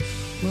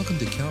Welcome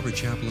to Calvary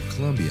Chapel of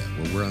Columbia,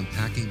 where we're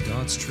unpacking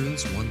God's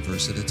truths one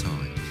verse at a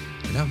time.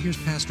 And now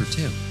here's Pastor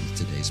Tim with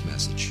today's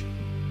message.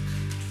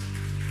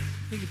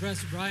 Thank you,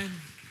 Pastor Brian.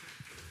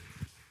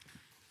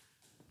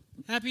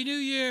 Happy New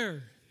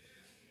Year!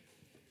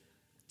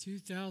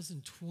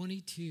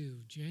 2022,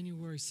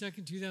 January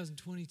 2nd,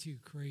 2022.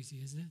 Crazy,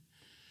 isn't it?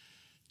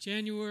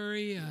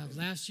 January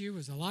last year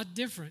was a lot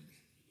different.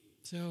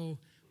 So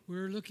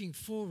we're looking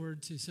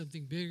forward to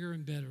something bigger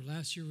and better.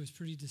 Last year was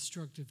pretty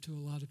destructive to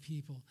a lot of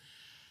people.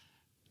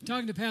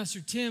 Talking to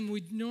Pastor Tim,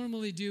 we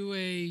normally do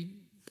a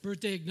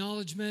birthday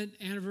acknowledgement,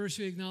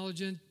 anniversary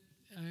acknowledgement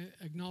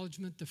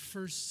the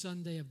first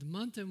Sunday of the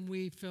month, and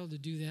we failed to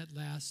do that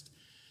last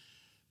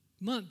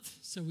month,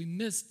 so we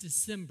missed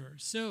December.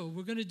 So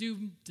we're going to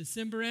do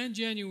December and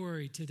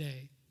January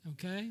today,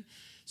 okay?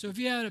 So if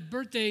you had a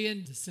birthday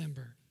in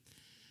December,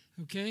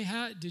 okay,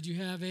 did you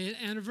have an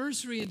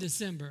anniversary in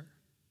December?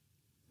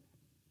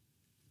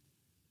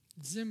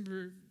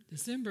 December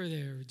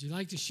there. Would you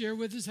like to share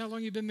with us how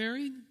long you've been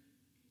married?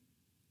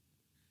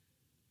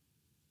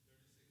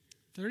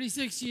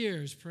 36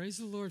 years. Praise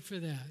the Lord for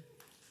that.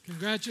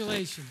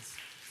 Congratulations.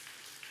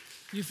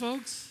 You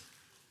folks?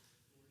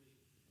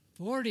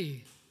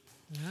 40.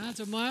 That's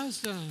a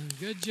milestone.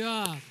 Good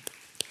job.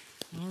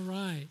 All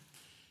right.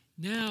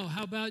 Now,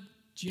 how about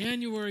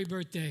January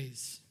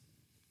birthdays?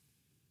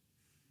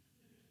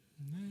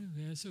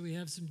 Yeah, so we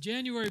have some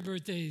January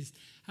birthdays.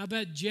 How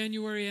about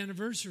January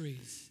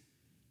anniversaries?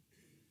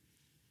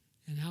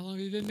 And how long have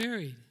you been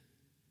married?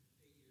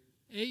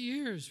 8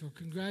 years. Well,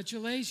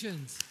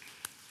 congratulations.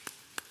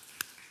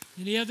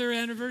 Any other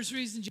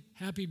anniversaries?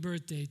 Happy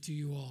birthday to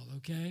you all,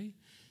 okay?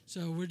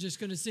 So we're just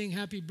going to sing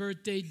Happy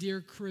Birthday, Dear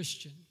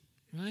Christian,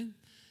 right?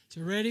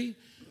 So ready?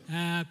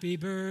 Happy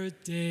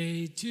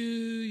birthday to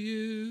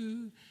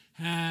you.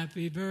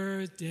 Happy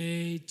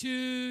birthday to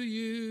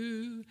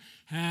you.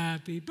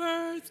 Happy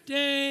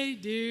birthday,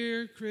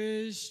 dear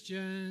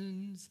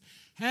Christians.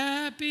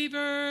 Happy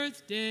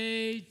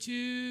birthday to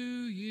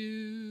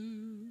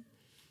you.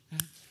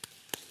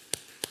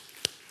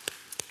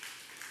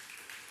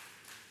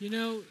 You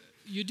know,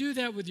 you do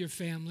that with your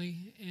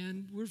family,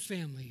 and we're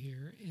family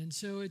here. And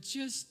so it's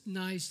just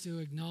nice to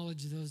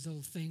acknowledge those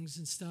little things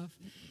and stuff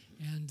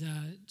and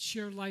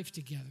share life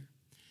together.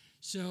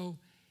 So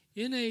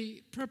in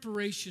a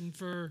preparation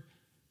for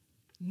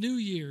New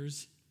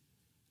Year's,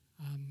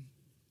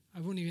 I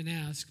won't even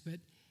ask, but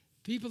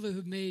people who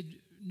have made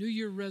New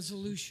Year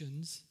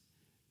resolutions,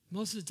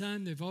 most of the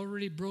time they've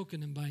already broken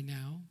them by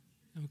now,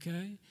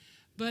 okay?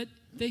 But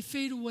they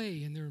fade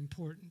away in their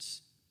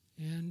importance.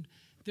 And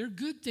they're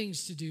good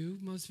things to do.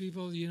 Most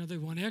people, they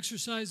want to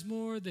exercise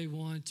more. They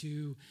want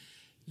to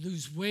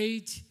lose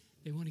weight.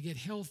 They want to get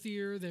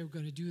healthier. They're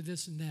going to do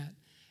this and that.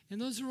 And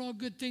those are all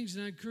good things,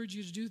 and I encourage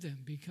you to do them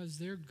because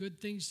they're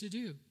good things to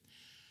do.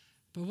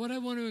 But what I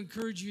want to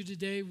encourage you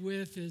today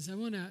with is I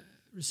want to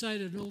recite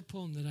an old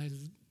poem that I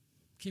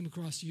came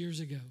across years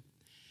ago.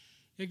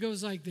 It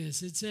goes like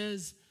this. It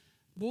says,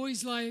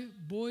 boys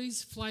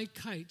fly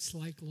kites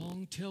like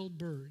long-tailed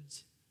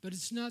birds, but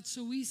it's not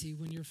so easy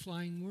when you're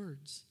flying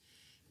words.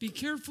 Be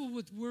careful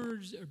with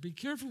words, or be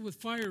careful with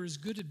fire is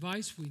good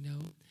advice, we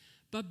know,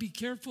 but be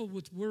careful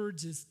with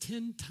words is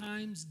 10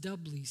 times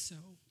doubly so.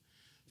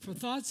 For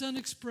thoughts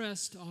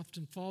unexpressed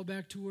often fall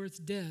back to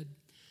earth dead,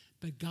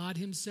 but God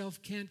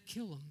himself can't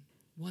kill them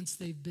once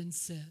they've been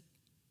said.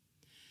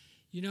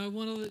 I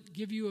want to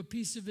give you a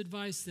piece of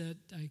advice that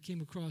I came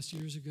across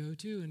years ago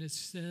too, and it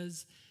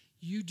says,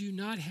 you do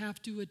not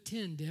have to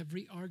attend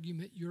every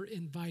argument you're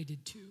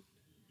invited to.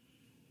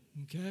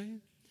 Okay?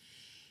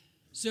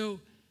 So,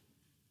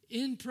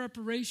 in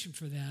preparation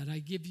for that, I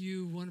give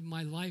you one of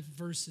my life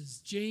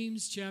verses,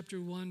 James chapter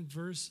 1,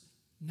 verse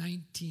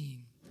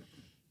 19.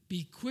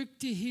 Be quick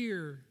to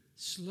hear,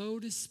 slow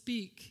to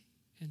speak,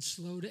 and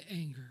slow to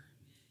anger.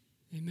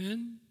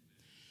 Amen?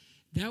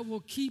 That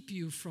will keep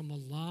you from a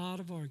lot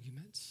of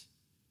arguments.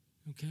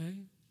 Okay?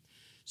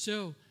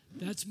 So,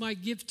 that's my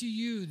gift to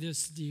you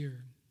this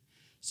year.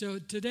 So,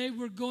 today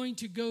we're going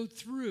to go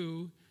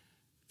through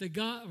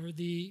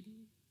the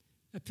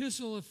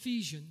Epistle of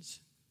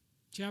Ephesians.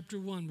 Chapter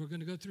 1, we're going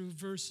to go through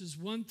verses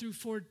 1 through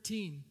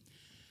 14.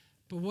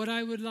 But what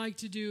I would like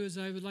to do is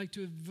I would like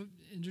to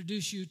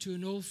introduce you to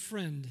an old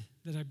friend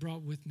that I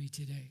brought with me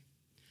today.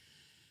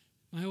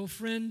 My old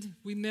friend,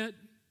 we met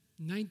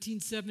in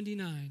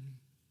 1979.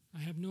 I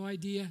have no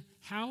idea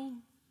how,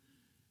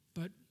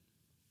 but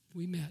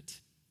we met.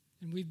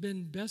 And we've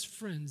been best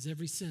friends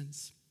ever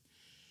since.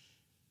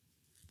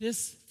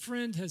 This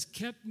friend has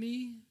kept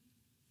me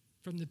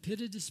from the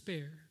pit of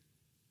despair.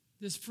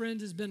 This friend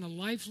has been a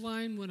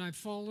lifeline when I've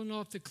fallen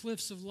off the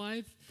cliffs of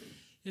life.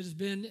 It has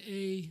been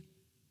a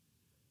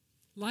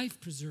life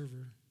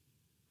preserver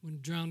when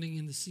drowning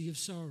in the sea of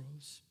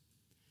sorrows.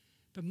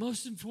 But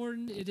most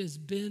important, it has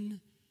been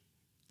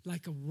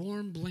like a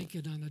warm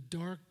blanket on a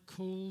dark,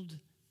 cold,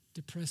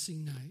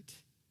 depressing night.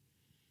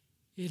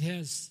 It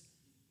has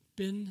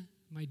been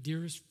my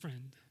dearest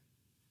friend.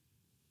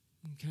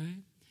 Okay?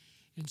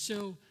 And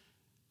so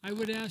I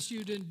would ask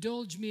you to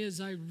indulge me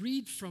as I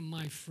read from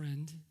my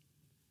friend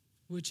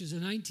which is a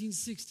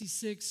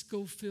 1966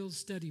 Schofield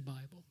Study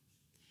Bible.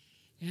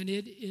 And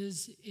it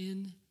is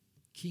in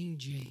King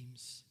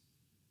James.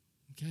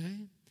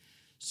 Okay?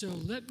 So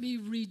let me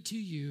read to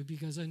you,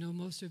 because I know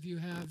most of you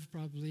have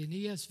probably an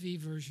ESV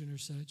version or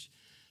such.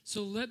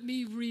 So let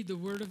me read the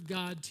Word of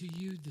God to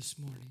you this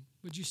morning.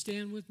 Would you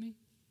stand with me?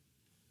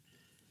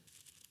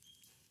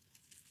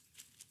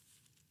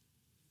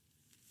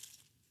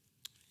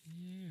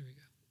 There we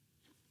go.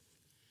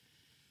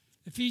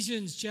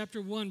 Ephesians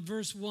chapter 1,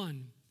 verse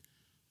 1.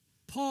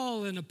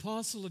 Paul, an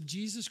apostle of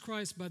Jesus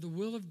Christ by the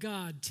will of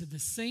God, to the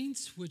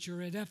saints which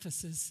are at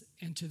Ephesus,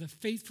 and to the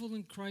faithful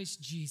in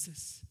Christ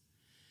Jesus.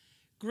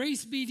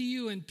 Grace be to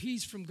you and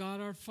peace from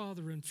God our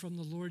Father and from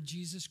the Lord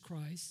Jesus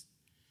Christ.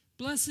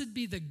 Blessed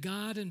be the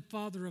God and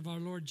Father of our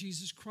Lord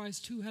Jesus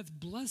Christ, who hath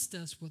blessed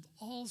us with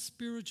all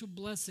spiritual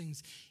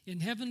blessings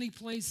in heavenly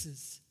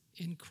places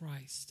in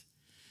Christ,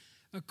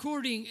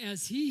 according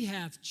as he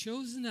hath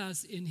chosen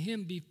us in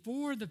him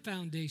before the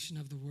foundation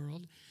of the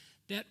world,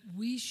 that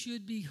we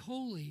should be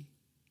holy,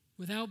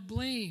 without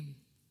blame,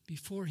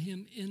 before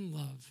him in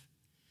love,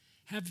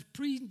 have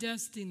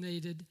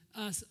predestinated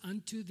us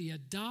unto the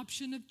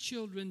adoption of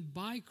children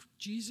by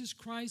Jesus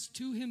Christ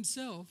to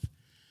himself,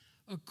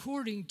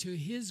 according to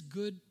his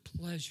good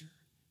pleasure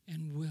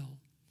and will,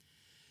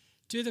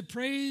 to the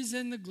praise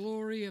and the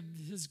glory of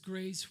his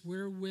grace,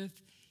 wherewith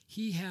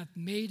he hath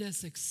made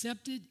us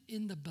accepted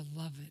in the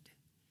beloved,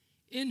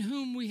 in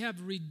whom we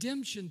have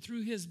redemption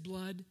through his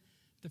blood,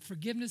 the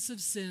forgiveness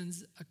of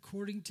sins,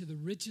 according to the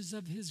riches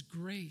of his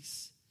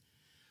grace,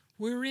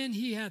 wherein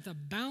he hath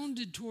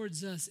abounded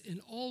towards us in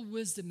all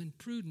wisdom and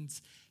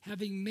prudence,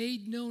 having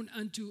made known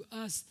unto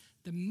us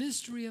the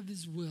mystery of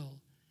his will,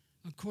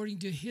 according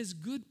to his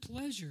good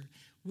pleasure,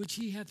 which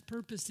he hath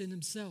purposed in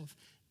himself,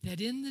 that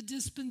in the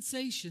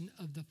dispensation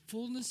of the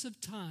fullness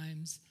of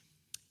times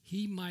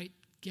he might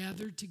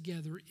gather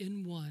together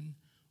in one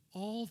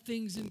all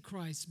things in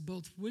Christ,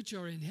 both which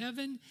are in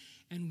heaven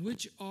and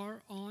which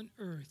are on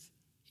earth,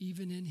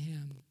 even in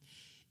him,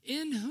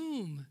 in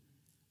whom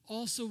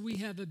also we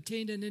have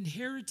obtained an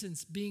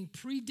inheritance, being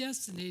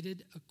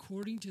predestinated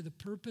according to the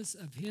purpose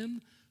of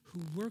him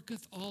who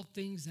worketh all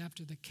things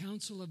after the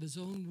counsel of his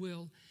own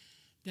will,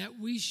 that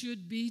we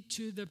should be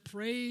to the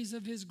praise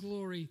of his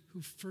glory,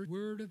 who first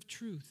word of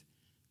truth,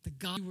 the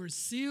God who were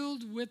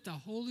sealed with the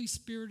Holy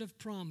Spirit of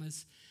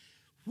promise,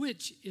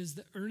 which is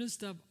the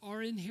earnest of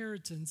our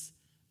inheritance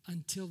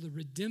until the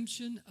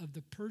redemption of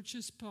the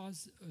purchased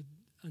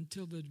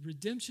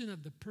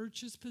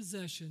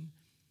possession,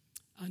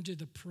 unto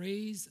the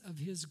praise of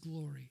his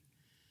glory.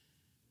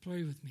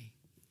 Pray with me.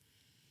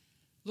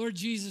 Lord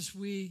Jesus,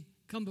 we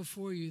come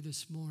before you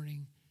this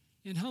morning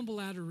in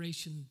humble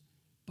adoration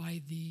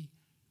by the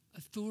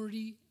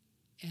authority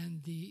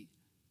and the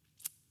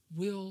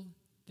will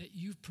that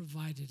you've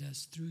provided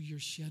us through your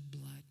shed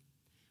blood.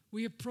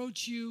 We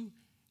approach you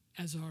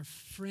as our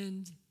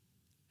friend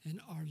and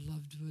our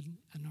loved one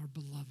and our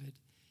beloved.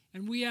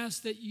 And we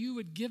ask that you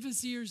would give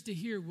us ears to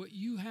hear what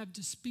you have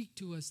to speak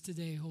to us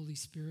today, Holy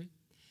Spirit.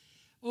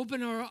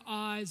 Open our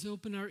eyes,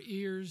 open our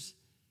ears,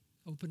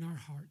 open our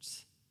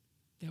hearts,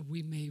 that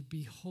we may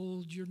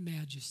behold your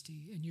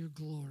majesty and your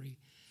glory.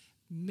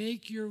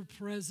 Make your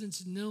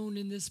presence known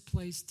in this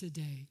place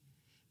today.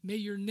 May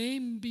your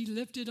name be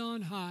lifted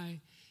on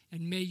high,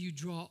 and may you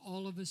draw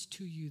all of us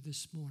to you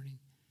this morning.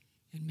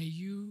 And may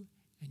you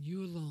and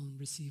you alone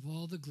receive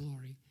all the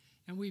glory.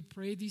 And we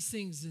pray these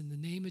things in the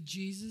name of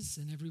Jesus,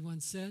 and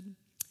everyone said,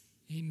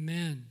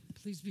 amen.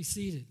 Please be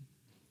seated.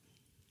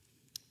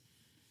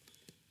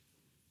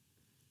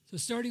 So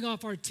starting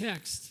off our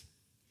text,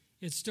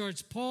 it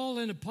starts, Paul,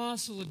 an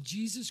apostle of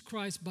Jesus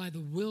Christ by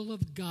the will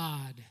of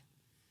God,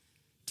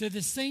 to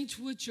the saints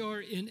which are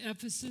in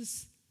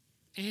Ephesus,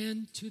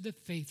 and to the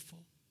faithful.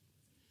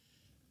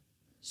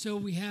 So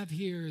we have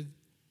here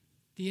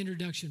the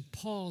introduction,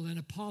 Paul, an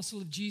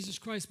apostle of Jesus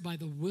Christ by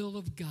the will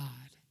of God.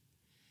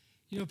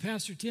 You know,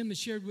 Pastor Tim has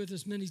shared with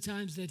us many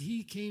times that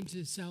he came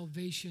to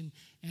salvation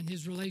and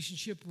his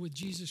relationship with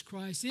Jesus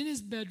Christ in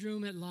his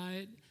bedroom at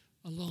night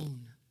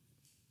alone,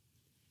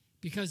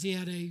 because he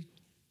had a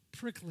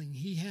prickling,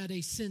 he had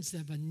a sense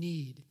of a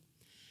need.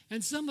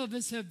 And some of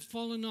us have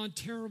fallen on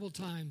terrible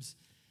times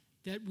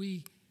that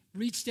we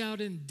reached out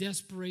in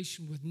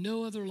desperation with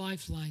no other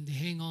lifeline to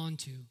hang on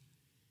to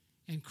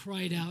and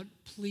cried out,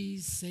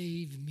 please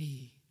save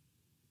me.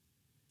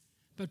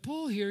 But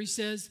Paul here, he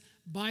says,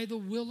 by the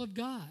will of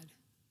God.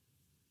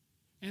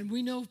 And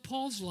we know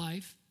Paul's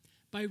life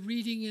by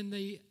reading in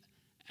the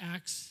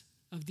Acts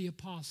of the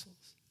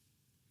Apostles.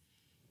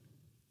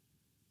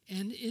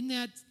 And in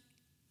that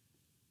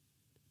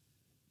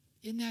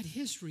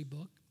history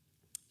book,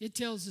 it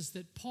tells us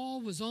that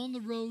Paul was on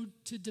the road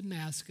to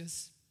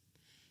Damascus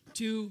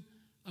to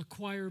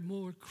acquire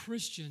more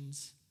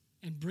Christians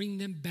and bring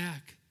them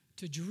back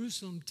to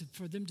Jerusalem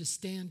for them to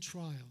stand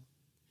trial.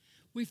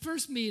 We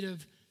first meet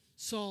of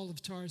Saul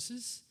of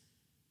Tarsus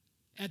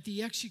at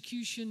the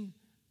execution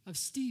of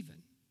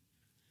Stephen,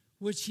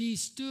 which he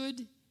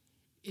stood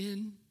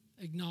in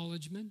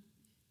acknowledgement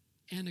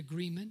an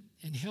agreement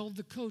and held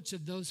the coats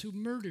of those who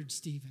murdered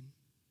Stephen.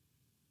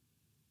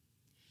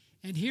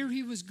 And here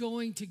he was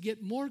going to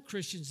get more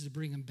Christians to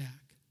bring him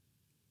back.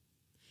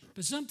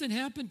 But something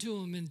happened to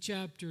him in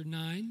chapter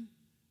 9,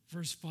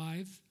 verse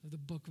 5 of the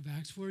book of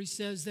Acts, where he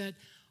says that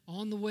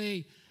on the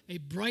way a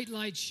bright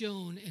light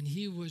shone and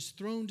he was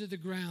thrown to the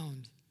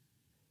ground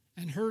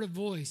and heard a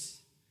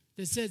voice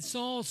that said,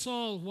 "Saul,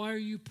 Saul, why are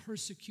you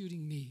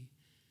persecuting me?"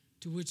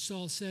 To which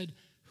Saul said,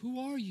 "Who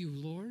are you,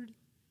 Lord?"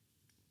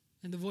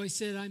 And the voice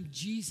said, "I'm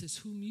Jesus,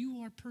 whom you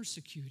are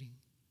persecuting.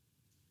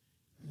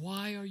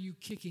 Why are you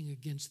kicking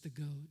against the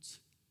goads?"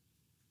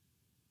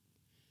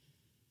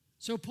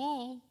 So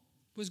Paul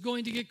was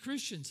going to get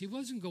Christians. He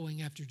wasn't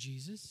going after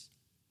Jesus.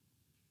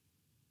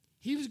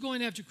 He was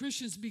going after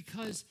Christians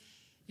because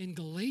in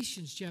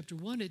Galatians chapter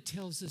 1, it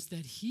tells us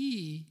that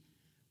he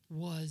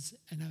was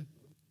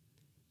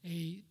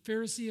a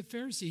Pharisee of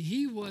Pharisees.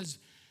 He was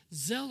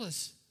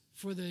zealous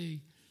for the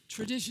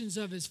traditions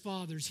of his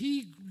fathers.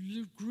 He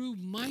grew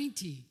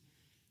mighty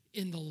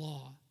in the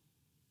law.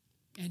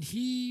 And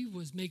he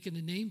was making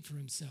a name for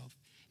himself.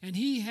 And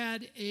he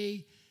had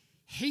a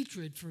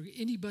hatred for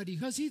anybody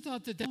because he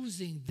thought that was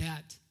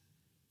that.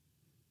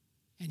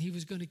 And he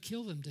was going to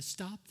kill them to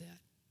stop that.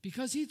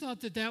 Because he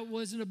thought that that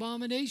was an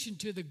abomination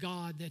to the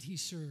God that he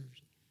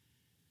served.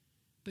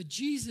 But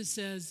Jesus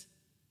says,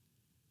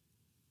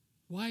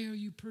 "Why are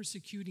you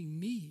persecuting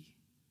me?"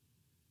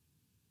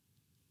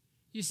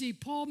 You see,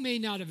 Paul may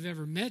not have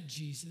ever met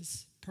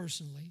Jesus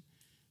personally,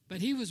 but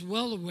he was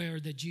well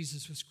aware that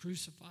Jesus was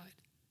crucified.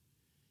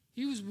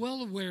 He was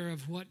well aware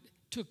of what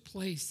took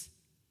place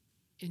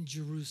in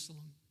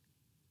Jerusalem.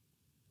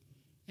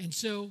 And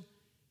so,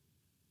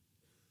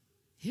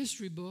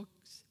 history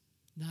books,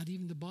 not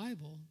even the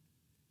Bible,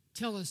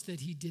 tell us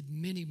that he did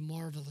many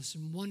marvelous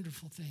and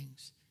wonderful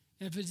things.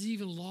 If it's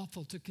even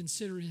lawful to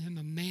consider him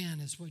a man,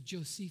 is what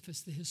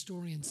Josephus, the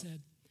historian,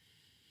 said.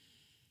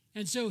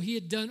 And so he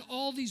had done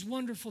all these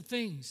wonderful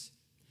things.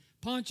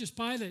 Pontius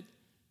Pilate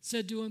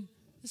said to him,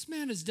 "This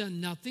man has done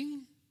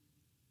nothing.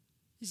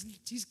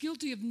 He's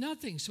guilty of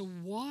nothing, so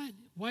why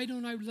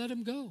don't I let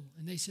him go?"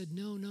 And they said,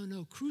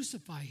 No,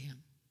 crucify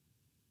him.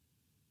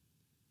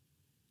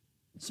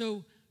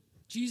 So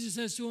Jesus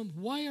says to him,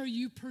 "Why are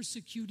you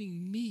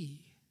persecuting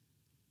me?"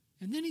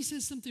 And then he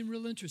says something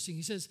real interesting.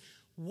 He says,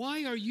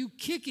 "Why are you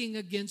kicking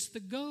against the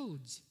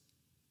goads?"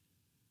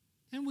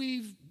 And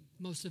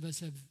most of us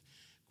have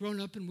grown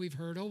up and we've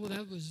heard,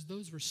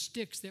 those were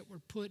sticks that were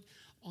put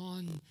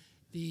on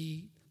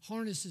the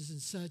harnesses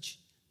and such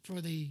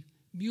for the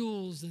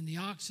mules and the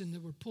oxen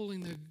that were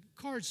pulling the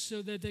carts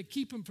so that they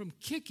keep them from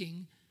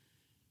kicking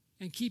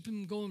and keep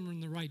them going in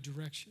the right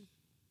direction.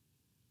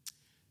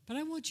 But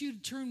I want you to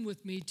turn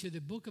with me to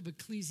the book of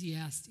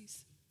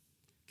Ecclesiastes.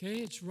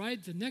 Okay, it's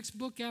right the next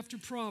book after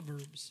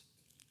Proverbs.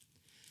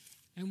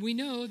 And we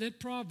know that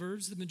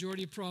Proverbs, the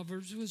majority of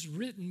Proverbs, was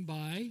written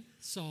by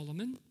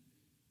Solomon,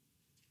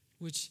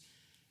 which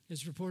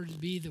is reported to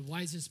be the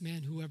wisest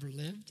man who ever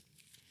lived.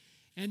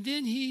 And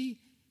then he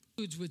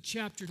concludes with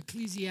chapter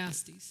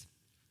Ecclesiastes.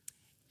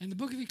 And the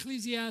book of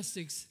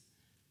Ecclesiastes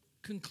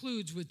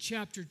concludes with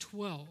chapter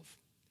 12.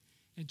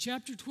 And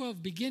chapter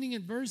 12, beginning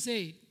in verse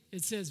 8,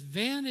 it says,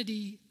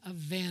 "Vanity of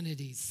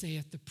vanities,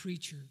 saith the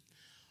preacher.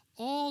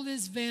 All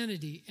is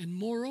vanity, and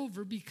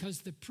moreover,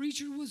 because the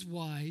preacher was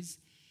wise,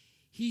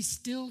 he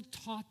still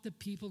taught the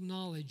people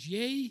knowledge.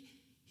 Yea,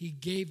 he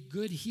gave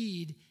good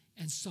heed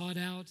and sought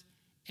out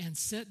and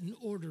set in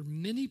order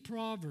many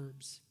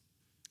proverbs.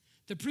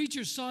 The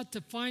preacher sought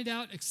to find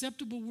out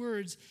acceptable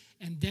words,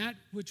 and that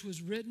which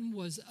was written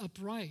was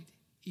upright,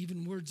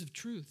 even words of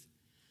truth."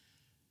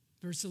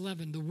 Verse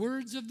 11, "The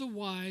words of the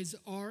wise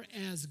are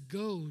as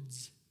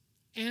goads,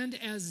 and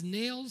as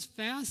nails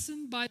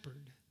fastened by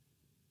bird.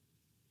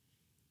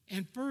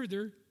 And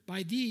further,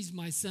 by these,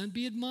 my son,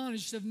 be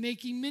admonished of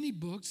making many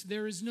books.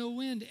 There is no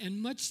end,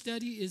 and much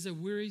study is a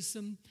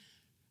wearisome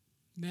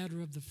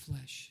matter of the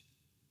flesh."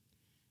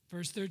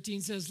 Verse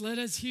 13 says, "Let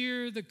us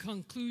hear the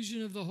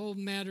conclusion of the whole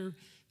matter.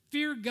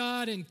 Fear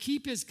God and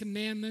keep his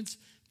commandments,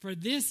 for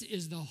this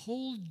is the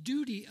whole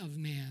duty of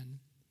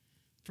man.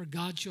 For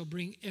God shall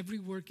bring every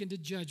work into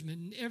judgment,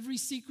 and every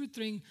secret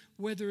thing,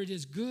 whether it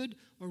is good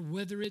or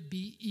whether it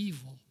be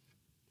evil."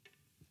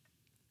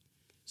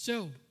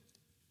 So,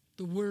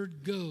 the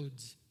word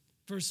goads.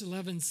 Verse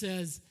 11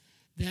 says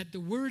that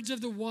the words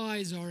of the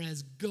wise are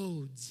as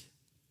goads.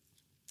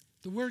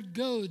 The word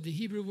goad, the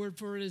Hebrew word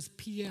for it is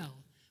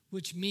piel,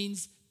 which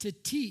means to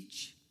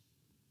teach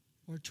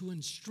or to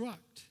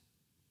instruct.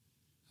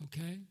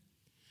 Okay?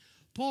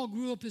 Paul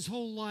grew up his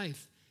whole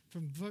life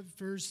from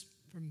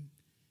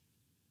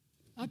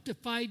up to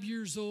 5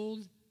 years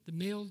old. The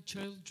male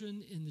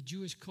children in the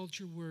Jewish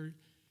culture were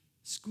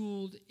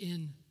schooled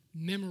in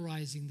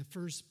memorizing the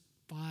first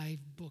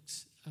 5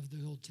 books of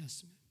the Old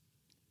Testament.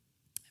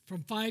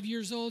 From 5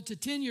 years old to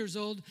 10 years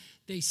old,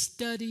 they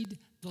studied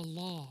the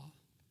law.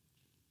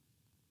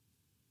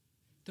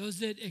 Those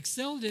that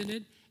excelled in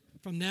it,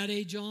 from that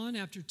age on,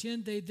 after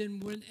 10, they then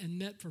went and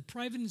met for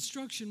private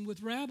instruction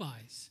with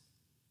rabbis.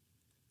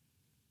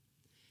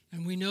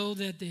 And we know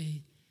that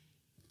the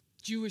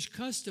Jewish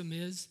custom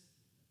is,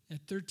 at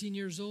 13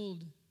 years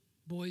old,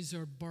 boys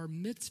are bar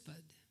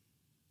mitzvahed.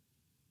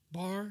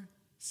 Bar,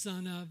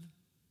 son of,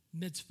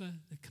 mitzvah,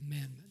 the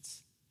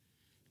commandments.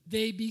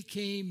 They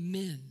became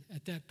men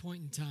at that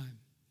point in time.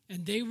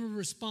 And they were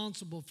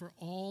responsible for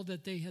all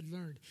that they had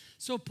learned.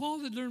 So Paul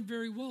had learned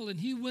very well, and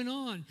he went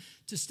on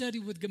to study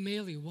with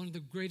Gamaliel, one of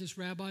the greatest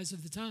rabbis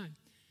of the time.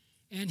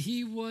 And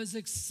he was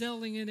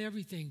excelling in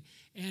everything.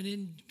 And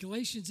in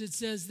Galatians it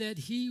says that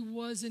he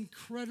was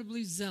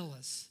incredibly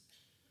zealous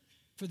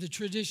for the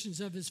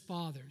traditions of his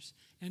fathers.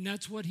 And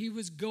that's what he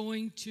was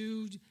going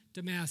to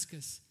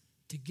Damascus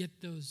to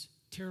get those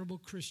terrible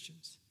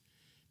Christians.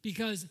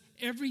 Because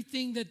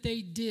everything that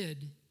they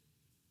did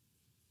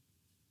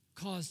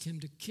caused him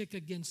to kick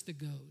against the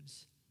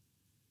goads.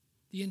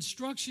 The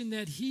instruction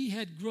that he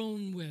had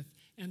grown with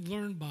and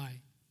learned by,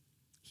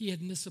 he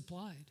had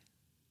misapplied.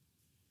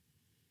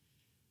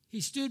 He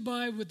stood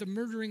by with the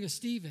murdering of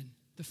Stephen.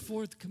 The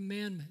fourth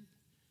commandment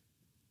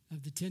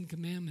of the 10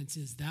 Commandments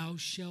is, thou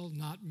shalt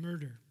not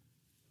murder.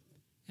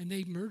 And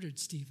they murdered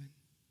Stephen.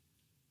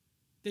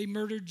 They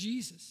murdered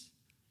Jesus.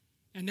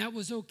 And that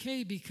was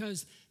okay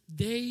because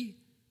they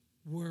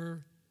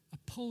were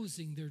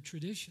opposing their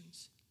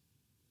traditions.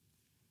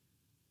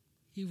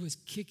 He was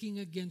kicking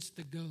against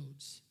the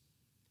goads.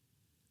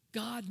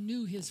 God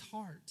knew his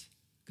heart.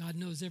 God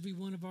knows every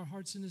one of our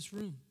hearts in this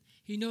room.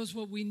 He knows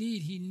what we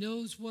need. He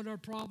knows what our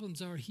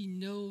problems are. He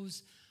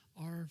knows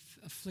our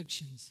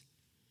afflictions.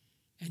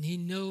 And he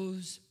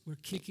knows we're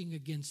kicking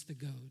against the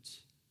goads.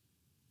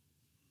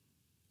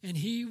 And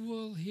he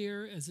will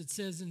hear, as it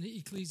says in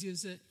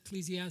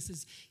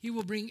Ecclesiastes, he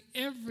will bring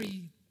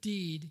every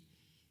deed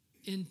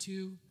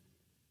into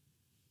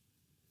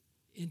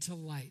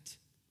light.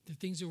 The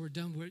things that were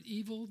done were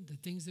evil, the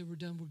things that were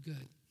done were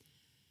good.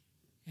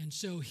 And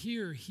so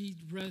here he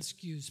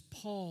rescues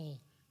Paul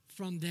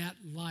from that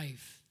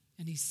life.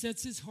 And he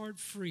sets his heart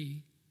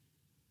free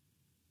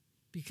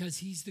because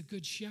he's the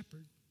good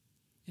shepherd.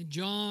 And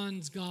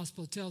John's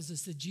gospel tells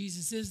us that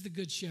Jesus is the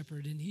good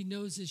shepherd, and he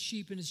knows his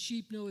sheep, and his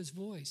sheep know his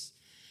voice.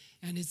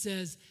 And it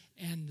says,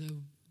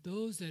 and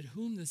those that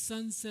whom the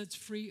Son sets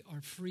free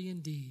are free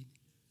indeed.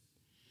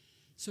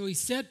 So he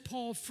set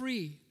Paul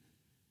free.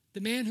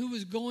 The man who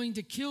was going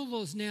to kill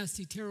those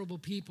nasty, terrible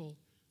people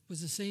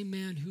was the same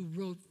man who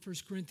wrote 1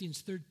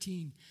 Corinthians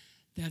 13,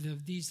 that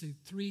of these the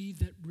three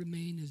that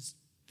remain is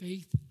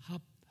faith,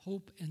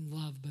 hope, and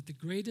love. But the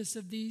greatest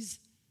of these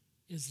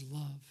is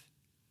love.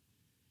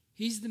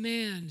 He's the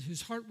man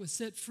whose heart was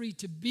set free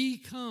to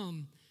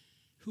become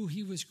who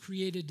he was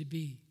created to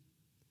be.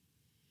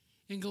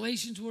 In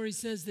Galatians, where he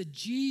says that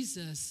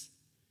Jesus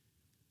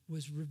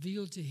was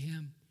revealed to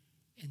him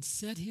and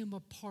set him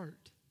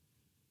apart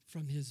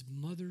from his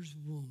mother's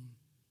womb.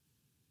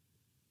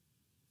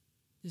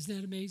 Isn't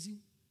that amazing?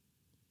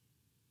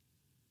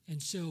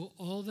 And so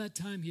all that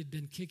time he had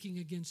been kicking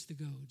against the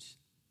goads.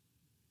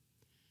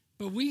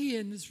 But we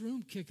in this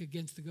room kick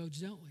against the goads,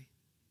 don't we?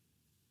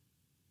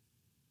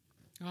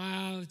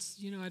 I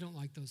don't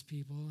like those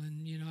people,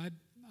 and,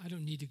 I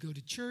don't need to go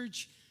to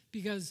church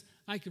because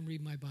I can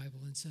read my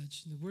Bible and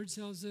such. And the Word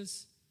tells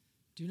us,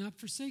 do not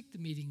forsake the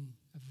meeting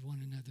of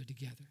one another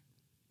together,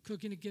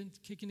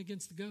 kicking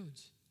against the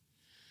goads.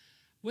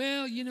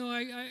 Well,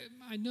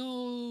 I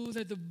know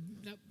that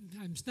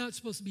I'm not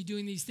supposed to be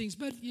doing these things,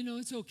 but,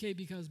 it's okay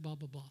because blah,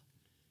 blah, blah.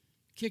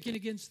 Kicking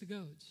against the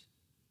goads.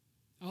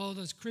 Oh,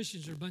 those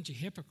Christians are a bunch of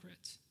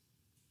hypocrites.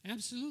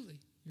 Absolutely.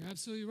 You're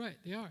absolutely right.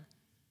 They are.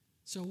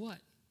 So what?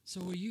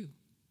 So are you.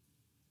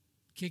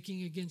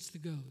 Kicking against the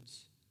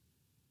goads.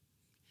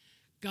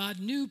 God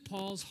knew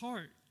Paul's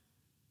heart.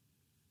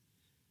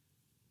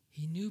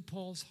 He knew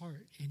Paul's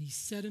heart, and he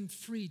set him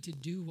free to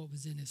do what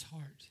was in his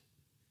heart.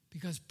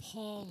 Because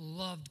Paul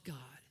loved God.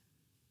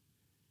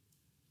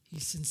 He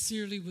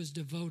sincerely was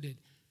devoted,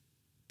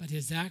 but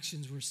his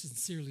actions were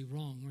sincerely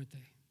wrong, weren't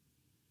they?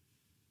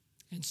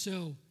 And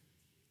so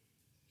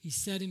he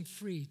set him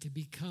free to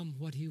become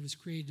what he was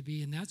created to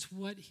be. And that's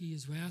what he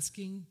is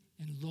asking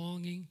and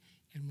longing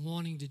and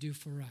wanting to do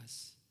for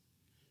us.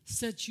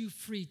 Set you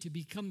free to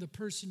become the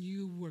person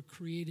you were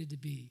created to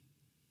be.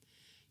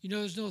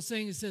 There's no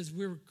saying that says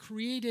we're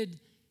created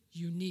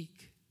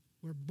unique.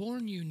 We're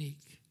born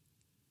unique,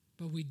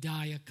 but we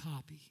die a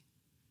copy.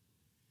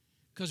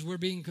 Because we're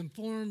being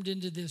conformed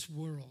into this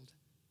world.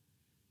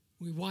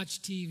 We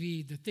watch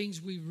TV, the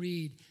things we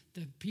read,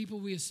 the people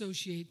we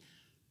associate,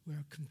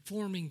 we're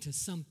conforming to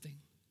something.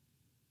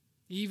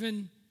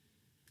 Even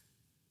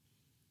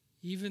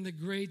the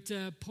great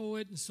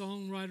poet and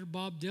songwriter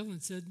Bob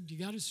Dylan said, you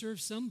got to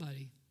serve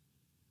somebody.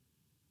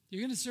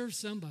 You're going to serve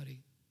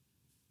somebody.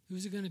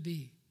 Who's it going to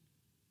be?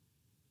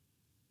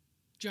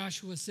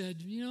 Joshua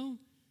said,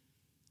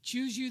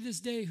 choose you this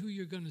day who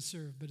you're going to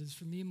serve. But as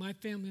for me and my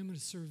family, I'm going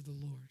to serve the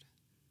Lord.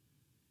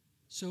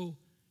 So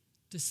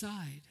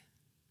decide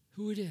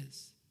who it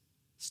is.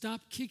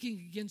 Stop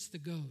kicking against the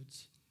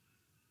goads.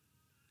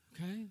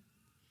 Okay?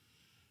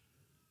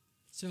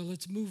 So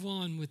let's move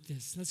on with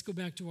this. Let's go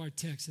back to our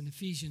text in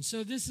Ephesians.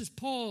 So this is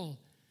Paul,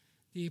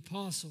 the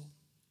apostle.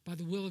 by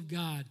the will of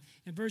God.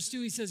 In verse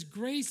 2, he says,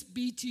 grace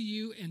be to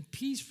you and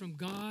peace from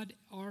God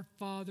our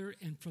Father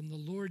and from the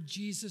Lord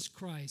Jesus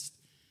Christ.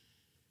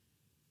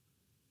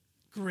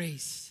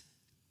 Grace.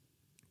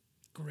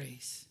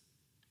 Grace.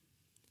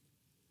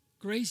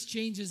 Grace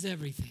changes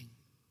everything.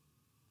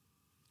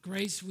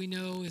 Grace, we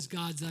know, is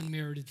God's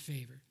unmerited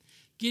favor.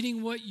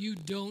 Getting what you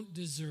don't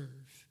deserve.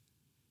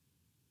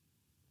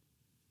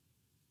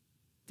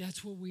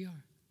 That's what we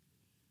are.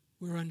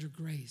 We're under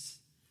grace.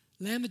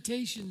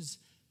 Lamentations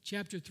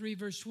chapter 3,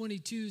 verse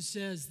 22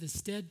 says, the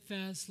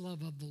steadfast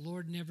love of the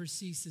Lord never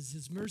ceases.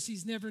 His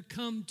mercies never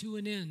come to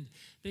an end.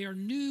 They are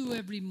new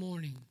every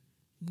morning.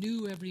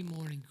 New every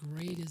morning.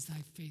 Great is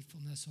thy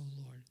faithfulness, O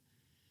Lord.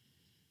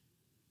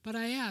 But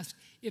I ask,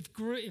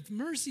 if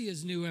mercy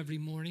is new every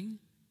morning,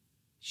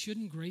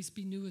 shouldn't grace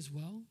be new as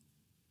well?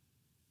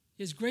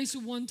 Is grace a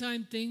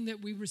one-time thing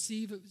that we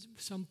receive at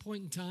some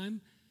point in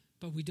time,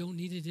 but we don't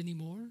need it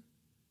anymore?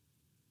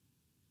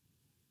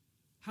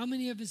 How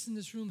many of us in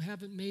this room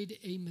haven't made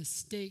a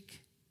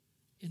mistake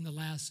in the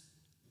last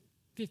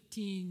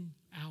 15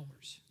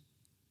 hours?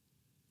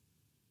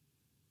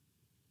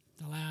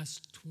 The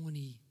last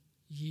 20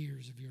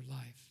 years of your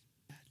life?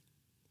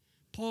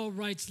 Paul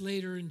writes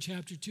later in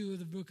chapter 2 of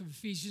the book of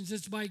Ephesians,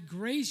 it's by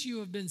grace you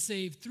have been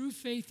saved through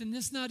faith, and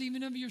this not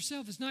even of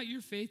yourself. It's not your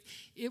faith.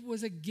 It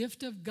was a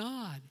gift of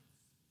God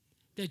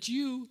that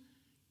you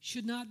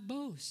should not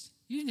boast.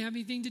 You didn't have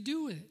anything to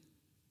do with it.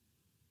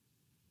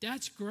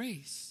 That's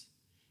grace.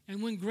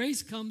 And when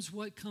grace comes,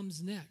 what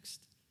comes next?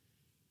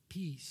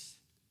 Peace.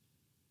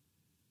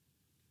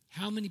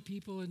 How many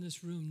people in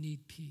this room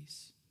need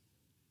peace?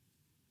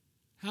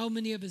 How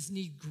many of us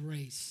need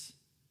grace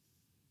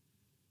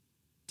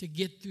to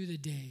get through the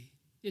day?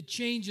 It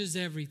changes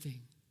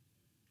everything.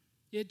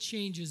 It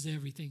changes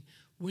everything.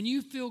 When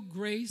you feel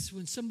grace,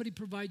 when somebody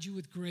provides you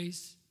with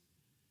grace,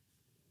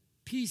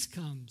 peace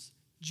comes,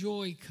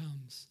 joy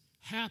comes,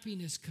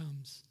 happiness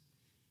comes,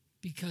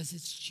 because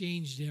it's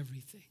changed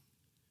everything.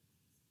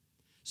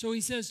 So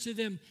he says to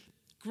them,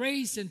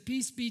 grace and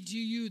peace be to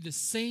you, the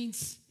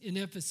saints in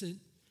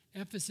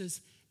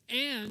Ephesus,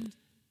 and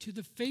to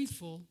the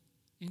faithful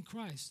in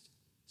Christ.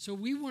 So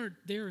we weren't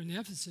there in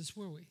Ephesus,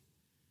 were we?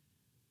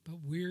 But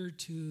we're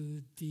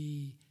to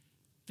the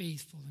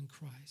faithful in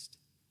Christ.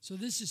 So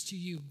this is to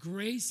you,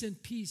 grace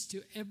and peace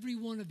to every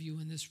one of you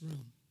in this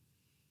room.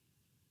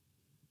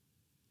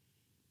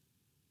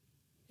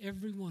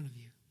 Every one of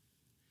you.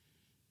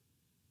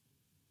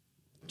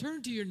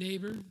 Turn to your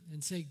neighbor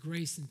and say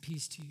grace and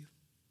peace to you.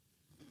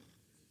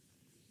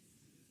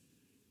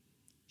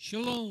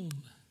 Shalom.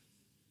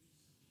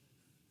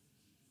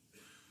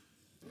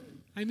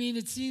 I mean,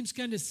 it seems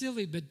kind of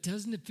silly, but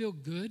doesn't it feel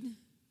good?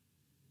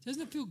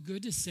 Doesn't it feel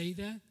good to say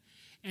that?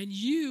 And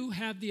you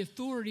have the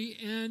authority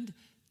and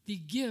the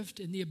gift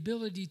and the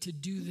ability to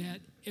do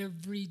that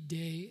every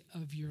day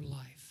of your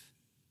life.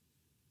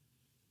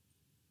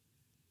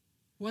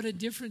 What a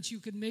difference you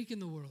could make in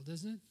the world,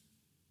 doesn't it?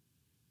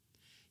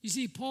 You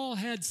see, Paul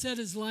had set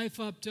his life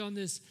up on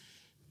this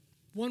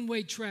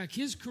one-way track.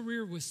 His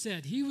career was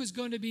set. He was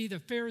going to be the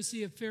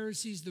Pharisee of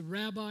Pharisees, the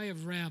rabbi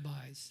of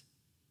rabbis.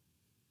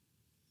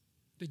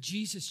 But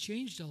Jesus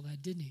changed all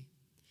that, didn't he?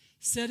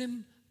 Set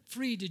him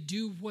free to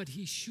do what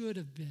he should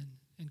have been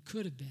and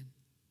could have been.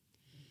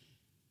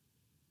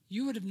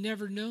 You would have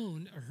never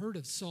known or heard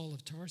of Saul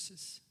of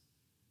Tarsus.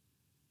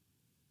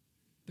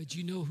 But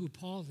you know who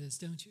Paul is,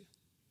 don't you?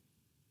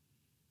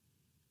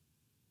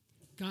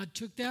 God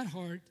took that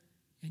heart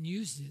and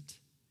used it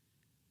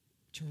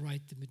to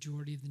write the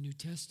majority of the New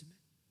Testament.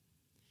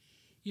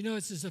 You know,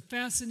 it's a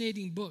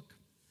fascinating book.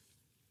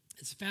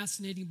 It's a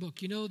fascinating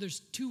book. You know, there's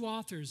 2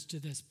 authors to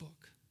this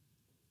book.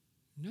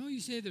 No,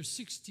 you say there's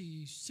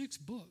 66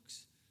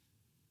 books.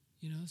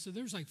 You know, so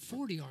there's like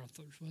 40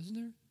 authors, wasn't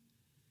there?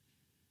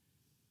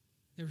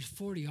 There was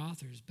 40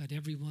 authors, but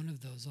every one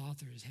of those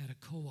authors had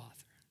a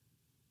co-author.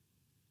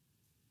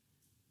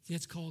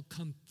 It's called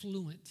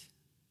confluent.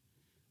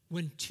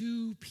 When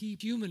 2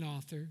 people, human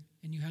author,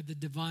 and you have the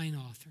divine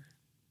author.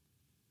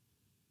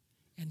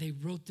 And they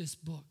wrote this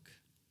book.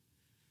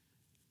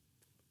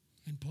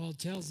 And Paul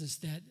tells us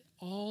that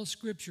all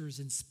Scripture is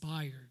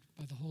inspired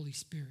by the Holy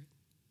Spirit.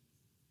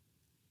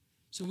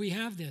 So we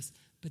have this.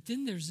 But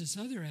then there's this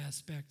other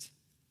aspect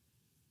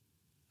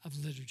of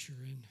literature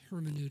and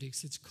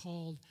hermeneutics. It's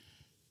called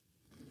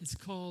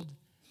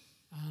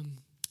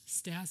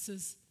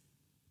stasis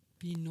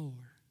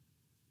binor,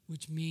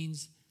 which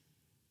means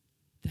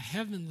the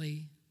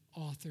heavenly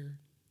author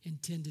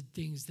intended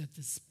things that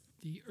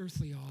the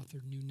earthly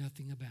author knew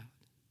nothing about.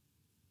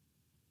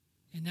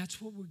 And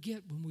that's what we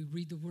get when we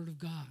read the Word of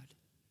God.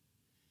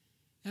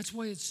 That's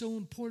why it's so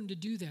important to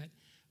do that.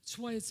 That's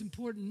why it's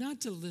important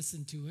not to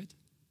listen to it,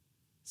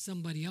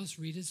 somebody else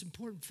read it. It's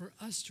important for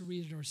us to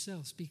read it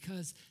ourselves,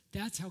 because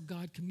that's how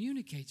God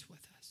communicates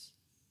with us.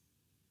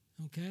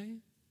 Okay?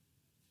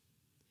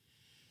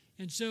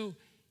 And so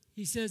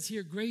he says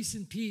here, grace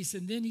and peace.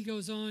 And then he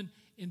goes on,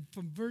 and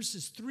from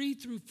verses 3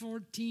 through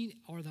 14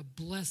 are the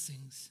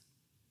blessings.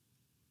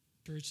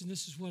 Church, and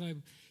this is what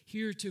I'm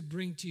here to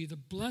bring to you. The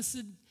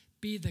blessed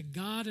be the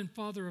God and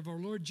Father of our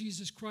Lord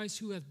Jesus Christ,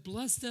 who hath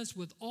blessed us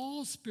with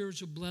all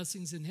spiritual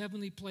blessings in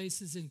heavenly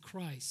places in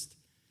Christ.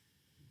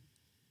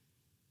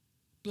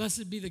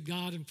 Blessed be the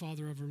God and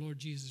Father of our Lord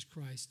Jesus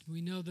Christ.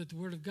 We know that the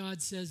Word of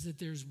God says that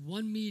there's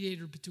one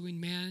mediator between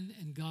man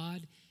and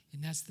God,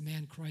 and that's the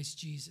man Christ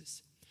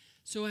Jesus.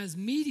 So as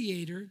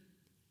mediator,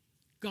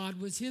 God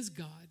was his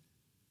God.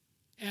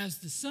 As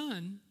the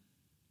Son,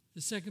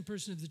 the second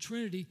person of the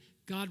Trinity,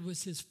 God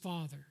was his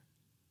Father.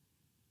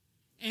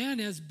 And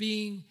as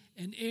being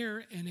an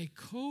heir and a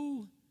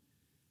co-creator,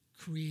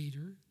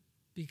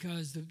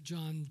 because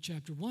John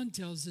chapter 1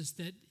 tells us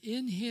that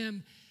in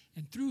him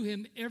and through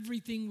him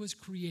everything was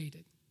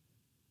created.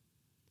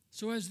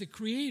 So as the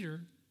creator,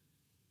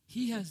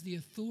 he has the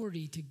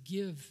authority to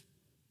give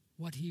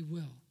what he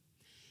will.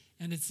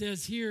 And it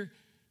says here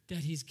that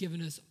he's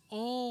given us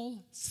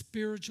all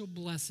spiritual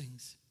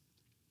blessings.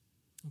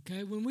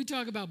 Okay, when we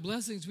talk about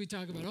blessings, we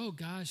talk about, oh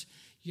gosh,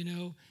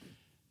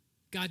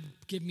 God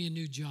give me a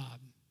new job.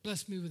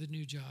 Bless me with a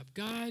new job.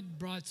 God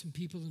brought some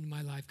people into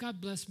my life.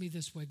 God bless me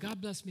this way. God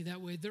bless me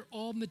that way. They're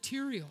all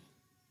material.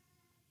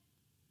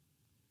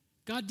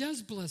 God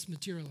does bless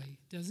materially,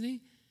 doesn't he? He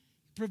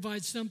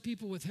provides some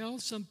people with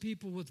health, some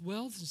people with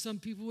wealth, and some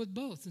people with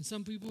both, and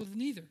some people with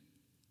neither.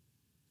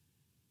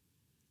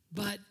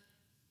 But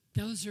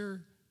those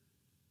are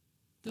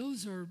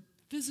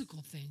physical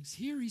things.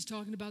 Here he's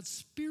talking about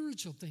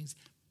spiritual things,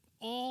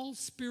 all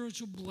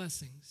spiritual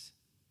blessings.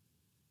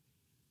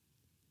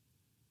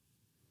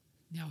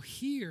 Now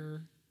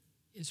here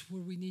is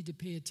where we need to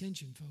pay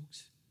attention,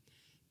 folks,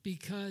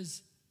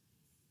 because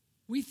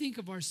we think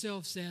of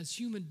ourselves as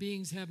human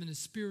beings having a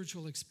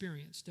spiritual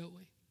experience, don't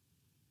we?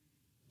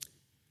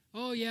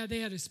 Oh yeah, they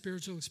had a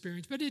spiritual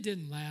experience, but it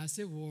didn't last.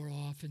 It wore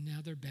off, and now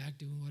they're back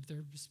doing what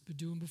they're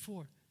doing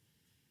before.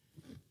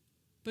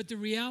 But the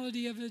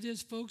reality of it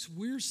is, folks,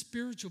 we're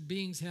spiritual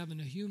beings having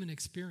a human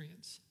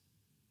experience.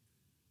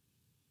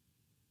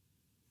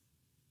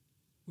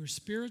 We're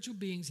spiritual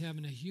beings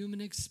having a human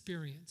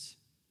experience.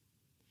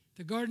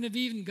 The Garden of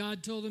Eden,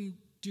 God told them,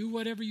 do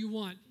whatever you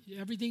want.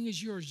 Everything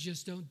is yours.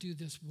 Just don't do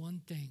this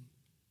one thing,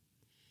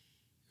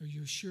 or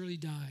you'll surely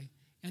die.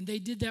 And they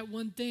did that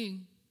one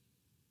thing,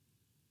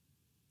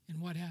 and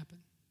what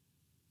happened?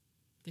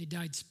 They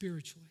died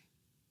spiritually.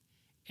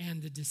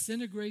 And the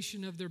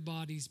disintegration of their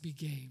bodies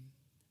began.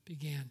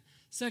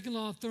 Second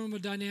law of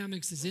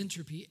thermodynamics is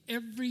entropy.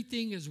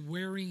 Everything is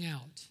wearing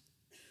out.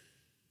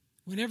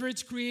 Whenever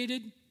it's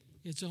created,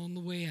 it's on the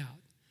way out.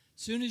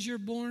 As soon as you're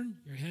born,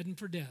 you're heading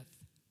for death.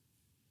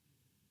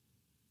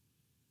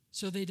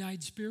 So they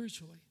died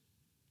spiritually,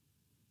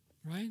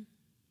 right?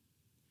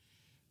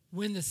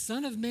 When the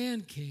Son of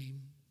Man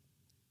came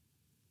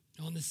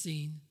on the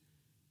scene,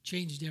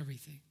 changed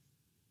everything.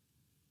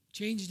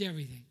 Changed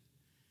everything.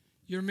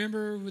 You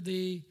remember with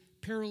the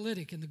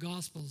paralytic in the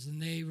Gospels,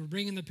 and they were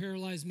bringing the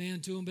paralyzed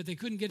man to him, but they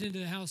couldn't get into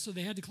the house, so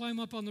they had to climb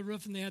up on the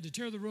roof, and they had to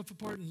tear the roof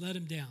apart and let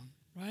him down,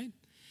 right?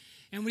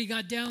 And when he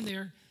got down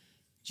there,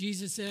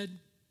 Jesus said,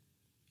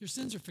 your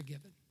sins are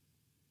forgiven.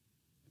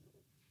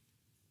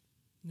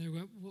 And they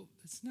went, well,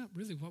 that's not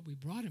really what we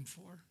brought him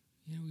for.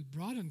 We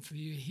brought him for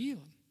you to heal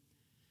him.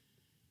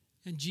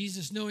 And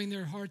Jesus, knowing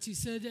their hearts, he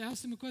said,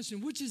 asked them a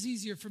question, which is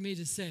easier for me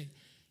to say,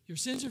 your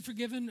sins are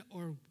forgiven,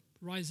 or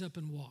rise up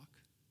and walk?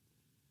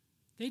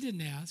 They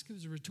didn't ask. It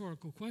was a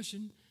rhetorical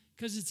question,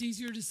 because it's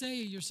easier to say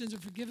your sins are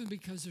forgiven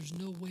because there's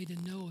no way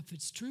to know if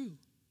it's true.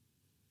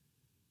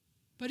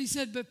 But he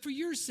said, but for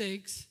your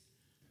sakes,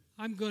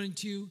 I'm going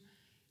to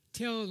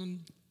tell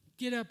them,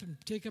 get up and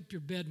take up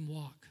your bed and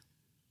walk.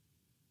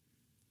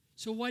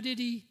 So why did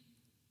he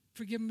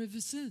forgive him of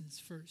his sins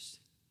first?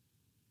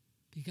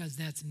 Because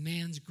that's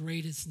man's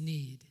greatest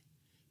need.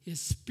 His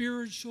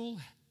spiritual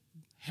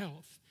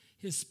health,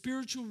 his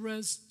spiritual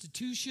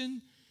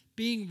restitution,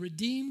 being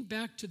redeemed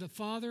back to the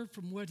Father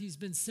from what he's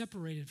been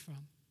separated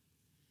from.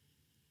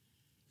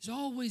 He's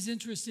always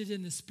interested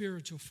in the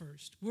spiritual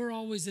first. We're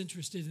always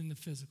interested in the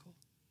physical.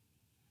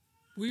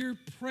 We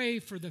pray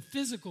for the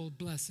physical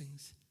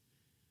blessings,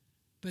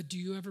 but do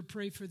you ever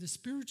pray for the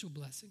spiritual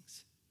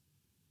blessings?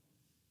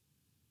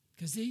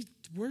 Because the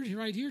word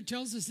right here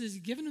tells us that he's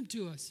given them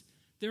to us.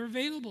 They're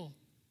available.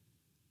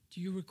 Do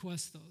you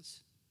request those?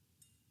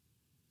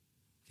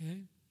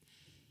 Okay?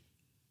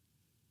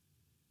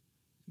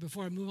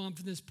 Before I move on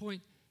from this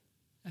point,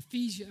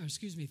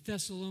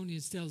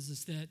 Thessalonians tells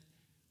us that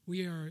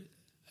we are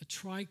a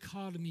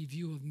trichotomy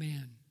view of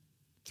man.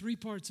 3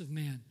 parts of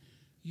man.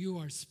 You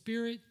are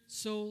spirit,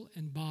 soul,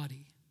 and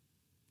body.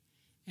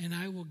 And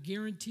I will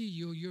guarantee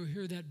you'll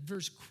hear that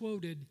verse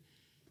quoted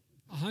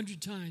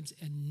 100 times,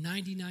 and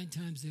 99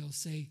 times they'll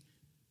say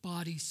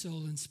body,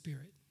 soul, and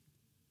spirit.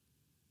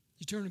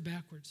 You turn it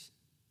backwards.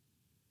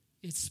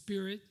 It's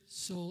spirit,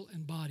 soul,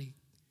 and body.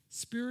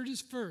 Spirit is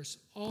first,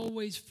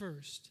 always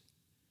first.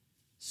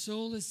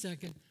 Soul is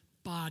second,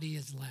 body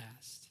is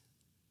last.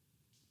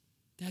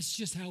 That's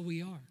just how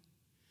we are.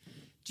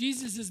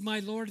 Jesus is my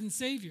Lord and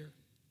Savior.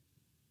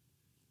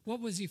 What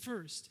was he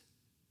first?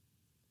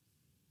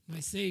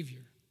 My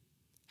Savior.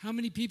 How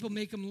many people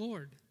make him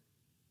Lord?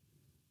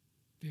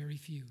 Very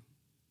few.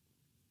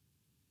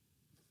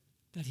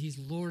 that he's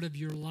Lord of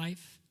your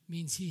life,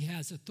 means he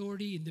has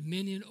authority and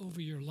dominion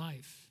over your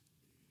life.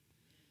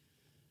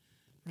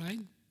 Right?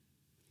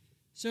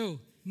 So,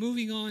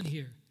 moving on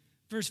here.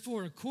 Verse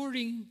 4,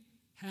 according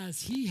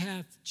as he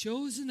hath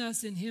chosen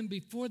us in him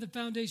before the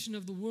foundation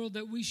of the world,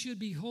 that we should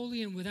be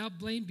holy and without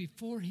blame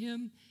before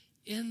him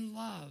in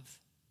love.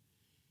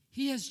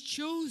 He has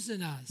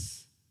chosen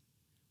us.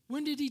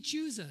 When did he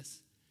choose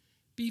us?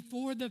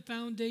 Before the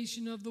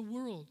foundation of the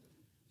world.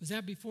 Was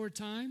that before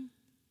time?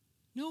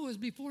 No, it was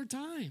before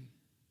time.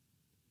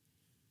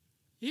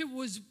 It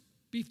was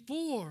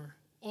before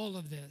all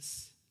of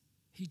this.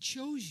 He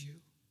chose you.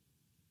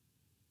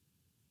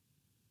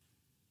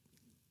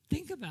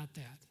 Think about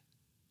that.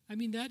 I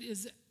mean, that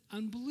is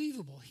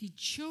unbelievable. He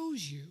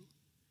chose you.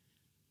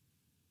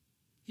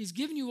 He's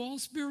given you all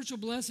spiritual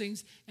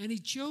blessings, and he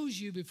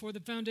chose you before the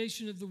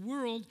foundation of the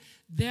world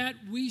that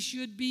we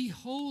should be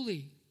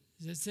holy.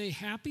 Does that say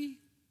happy?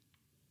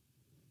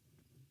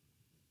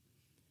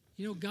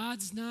 You know,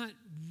 God's not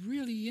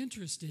really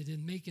interested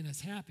in making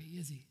us happy,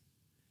 is he?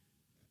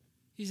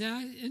 He's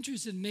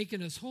interested in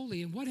making us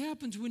holy. And what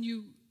happens when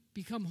you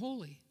become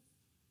holy?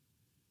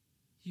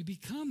 You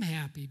become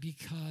happy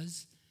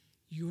because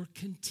you're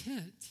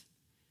content.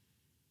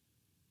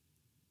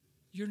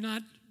 You're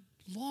not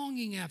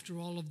longing after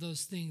all of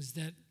those things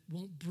that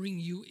won't bring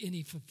you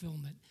any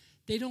fulfillment.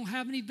 They don't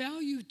have any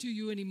value to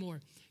you anymore.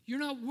 You're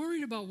not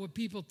worried about what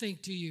people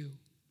think to you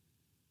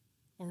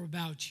or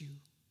about you.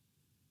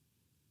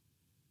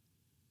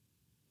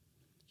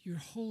 You're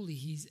holy.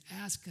 He's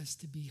asked us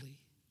to be holy.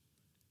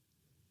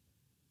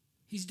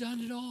 He's done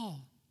it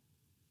all.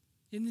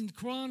 In the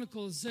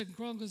Chronicles, 2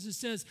 Chronicles, it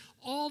says,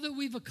 all that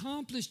we've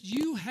accomplished,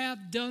 you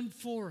have done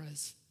for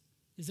us.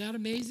 Is that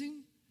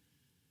amazing?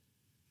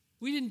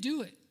 We didn't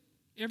do it.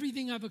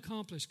 Everything I've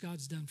accomplished,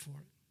 God's done for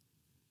it.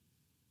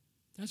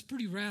 That's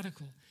pretty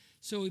radical.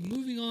 So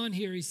moving on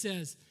here, he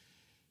says,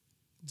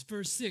 it's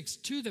verse 6,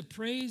 to the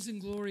praise and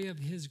glory of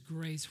his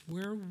grace,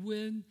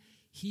 wherewith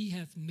he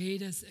hath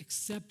made us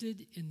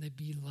accepted in the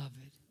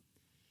beloved.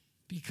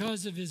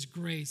 Because of his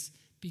grace,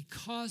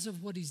 because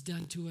of what he's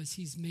done to us,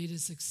 he's made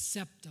us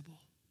acceptable.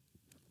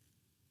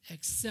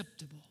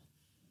 Acceptable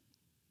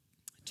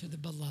to the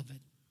beloved.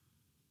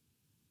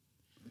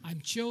 I'm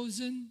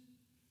chosen.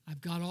 I've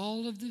got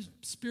all of the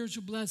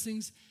spiritual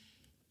blessings,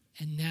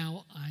 and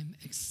now I'm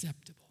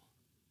acceptable.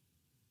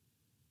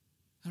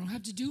 I don't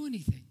have to do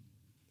anything.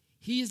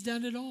 He has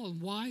done it all.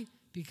 And why?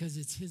 Because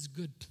it's his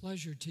good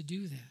pleasure to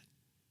do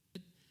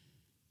that.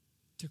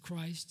 To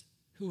Christ,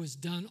 who has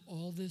done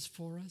all this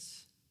for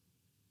us.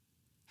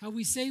 How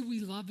we say we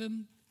love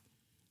him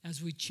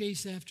as we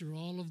chase after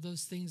all of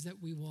those things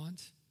that we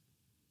want.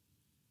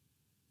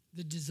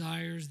 The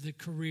desires, the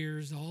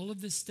careers, all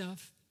of this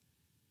stuff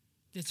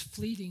that's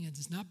fleeting and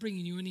it's not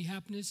bringing you any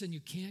happiness and you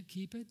can't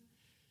keep it.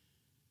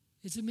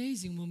 It's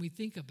amazing when we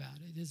think about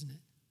it, isn't it?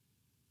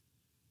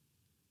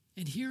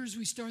 And here as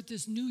we start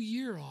this new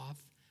year off,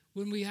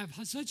 when we have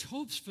such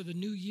hopes for the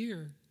new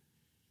year,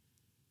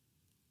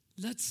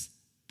 let's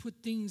put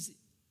things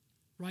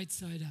right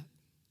side up.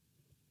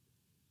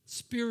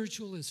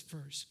 Spiritual is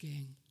first,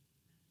 gang.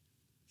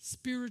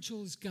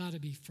 Spiritual has got to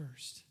be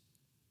first.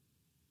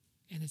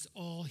 And it's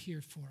all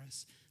here for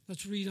us.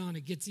 Let's read on.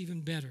 It gets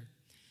even better.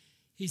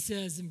 He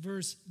says in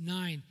verse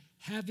 9,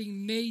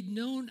 having made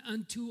known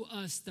unto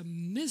us the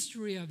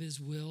mystery of his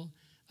will,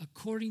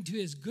 according to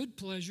his good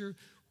pleasure,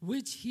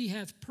 which he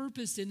hath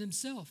purposed in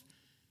himself.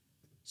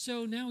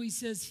 So now he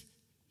says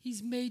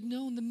he's made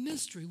known the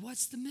mystery.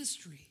 What's the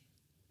mystery?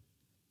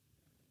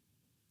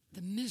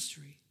 The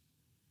mystery.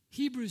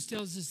 Hebrews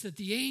tells us that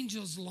the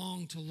angels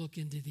long to look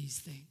into these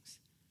things.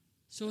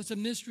 So it's a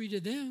mystery to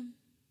them.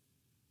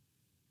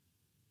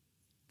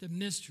 The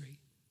mystery.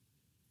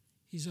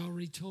 He's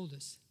already told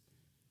us.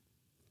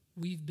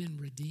 We've been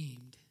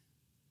redeemed.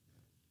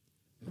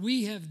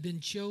 We have been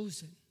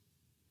chosen.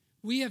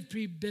 We have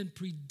been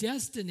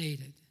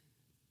predestinated.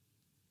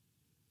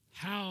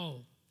 How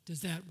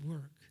does that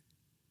work?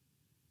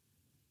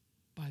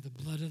 By the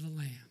blood of the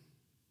Lamb.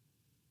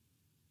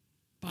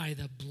 By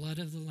the blood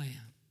of the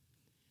Lamb.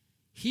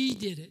 He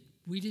did it.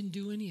 We didn't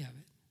do any of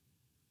it.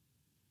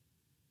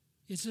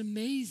 It's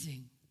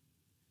amazing.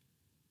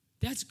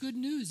 That's good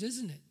news,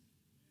 isn't it?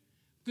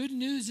 Good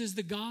news is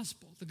the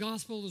gospel. The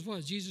gospel is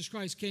what? Jesus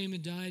Christ came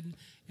and died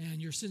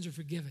and your sins are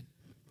forgiven.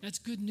 That's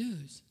good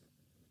news.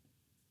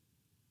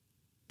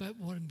 But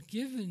what I'm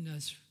giving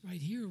us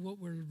right here, what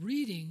we're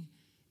reading,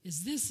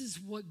 is this is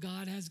what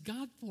God has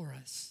got for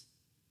us.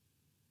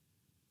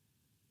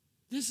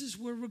 This is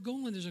where we're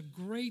going. There's a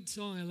great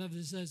song. I love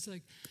this. It's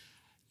like,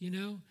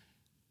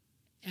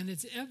 and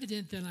it's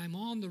evident that I'm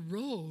on the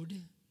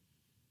road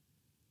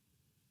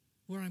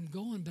where I'm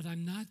going, but I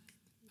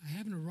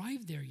haven't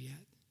arrived there yet.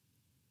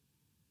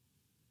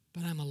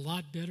 But I'm a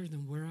lot better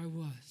than where I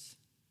was.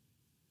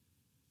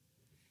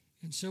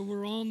 And so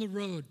we're on the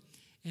road.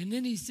 And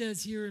then he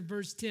says here in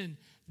verse 10,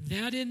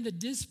 that in the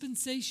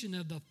dispensation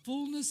of the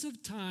fullness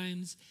of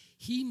times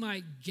he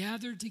might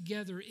gather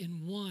together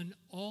in one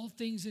all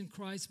things in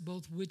Christ,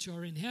 both which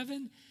are in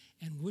heaven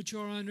and which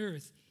are on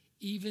earth,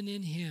 even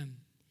in him,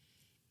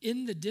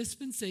 in the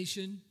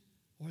dispensation,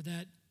 or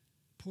that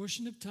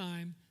portion of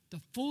time,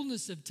 the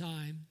fullness of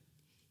time,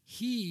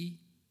 he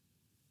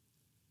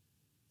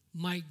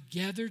might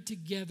gather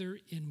together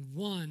in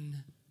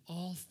one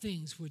all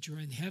things which are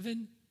in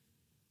heaven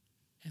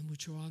and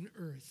which are on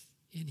earth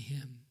in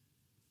him.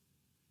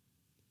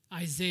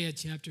 Isaiah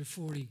chapter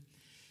 40,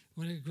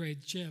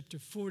 chapter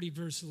 40,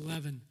 verse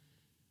 11,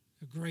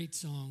 a great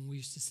song we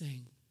used to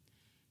sing.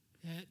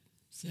 That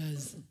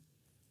says,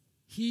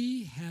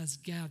 he has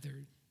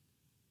gathered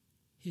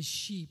his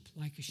sheep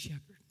like a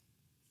shepherd.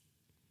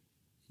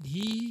 And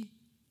he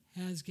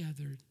has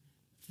gathered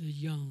the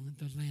young,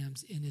 the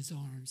lambs, in his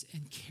arms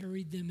and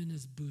carried them in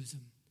his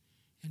bosom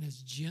and has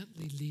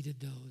gently leaded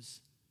those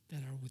that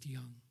are with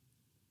young.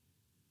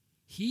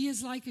 He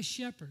is like a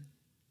shepherd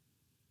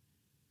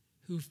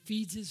who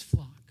feeds his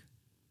flock.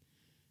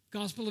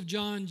 Gospel of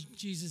John,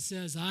 Jesus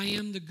says, I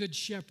am the good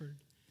shepherd.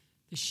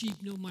 The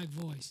sheep know my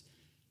voice.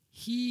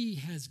 He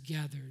has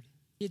gathered.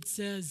 It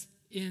says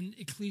in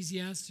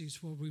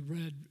Ecclesiastes, what we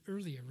read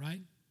earlier,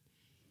 right?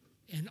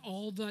 And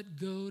all that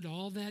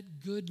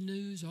good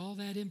news, all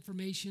that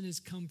information has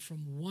come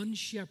from one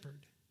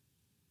shepherd.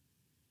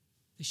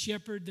 The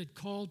shepherd that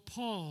called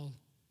Paul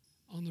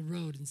on the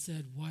road and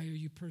said, why are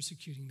you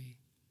persecuting me?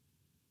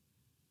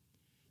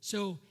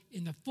 So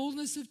in the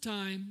fullness of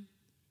time,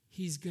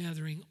 he's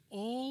gathering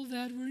all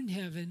that are in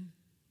heaven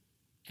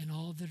and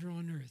all that are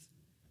on earth.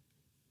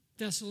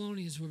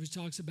 Thessalonians, where he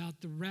talks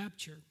about the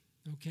rapture,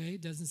 okay?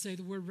 It doesn't say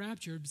the word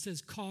rapture, it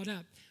says caught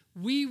up.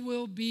 We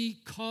will be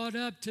caught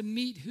up to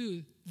meet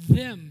who?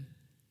 Them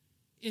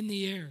in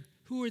the air.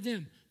 Who are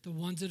them? The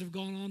ones that have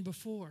gone on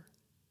before.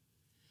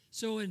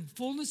 So in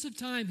fullness of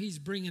time, he's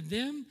bringing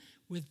them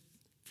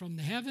from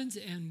the heavens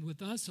and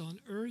with us on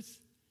earth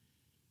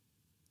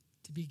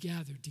to be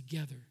gathered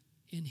together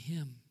in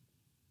him.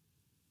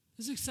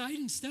 This is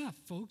exciting stuff,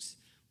 folks.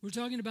 We're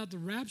talking about the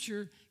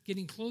rapture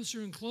getting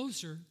closer and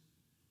closer.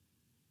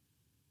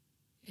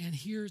 And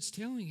here it's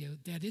telling you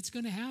that it's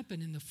going to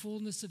happen in the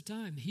fullness of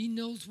time. He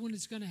knows when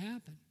it's going to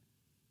happen.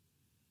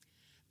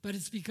 But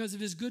it's because of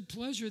his good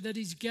pleasure that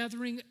he's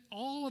gathering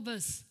all of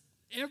us,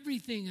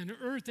 everything on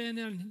earth and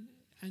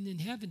in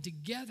heaven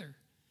together.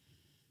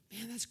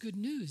 Man, that's good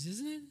news,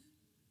 isn't it?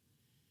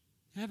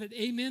 Have it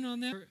amen on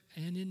that.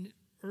 And in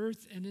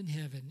earth and in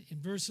heaven. In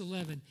verse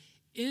 11,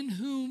 in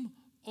whom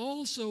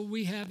also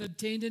we have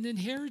obtained an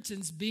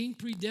inheritance, being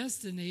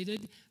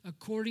predestinated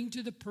according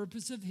to the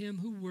purpose of him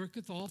who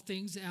worketh all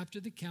things after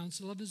the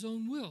counsel of his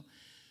own will.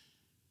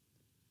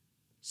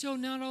 So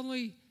not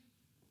only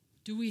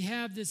do we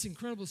have this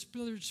incredible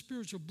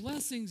spiritual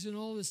blessings and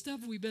all this stuff,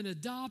 we've been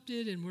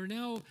adopted and we're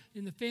now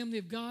in the family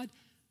of God,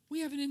 we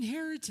have an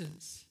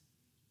inheritance.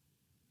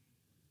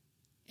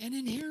 An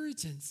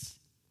inheritance.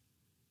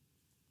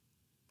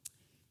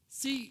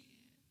 See,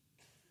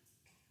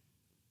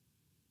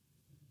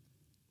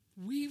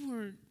 we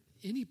weren't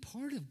any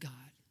part of God.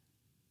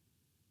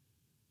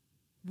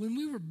 When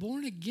we were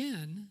born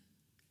again,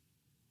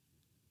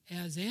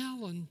 as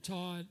Alan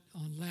taught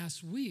on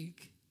last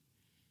week,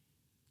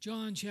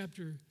 John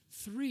chapter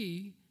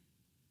 3,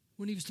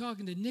 when he was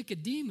talking to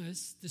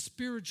Nicodemus, the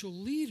spiritual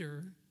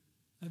leader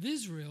of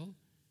Israel,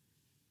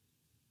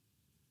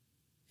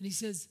 and he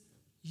says,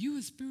 you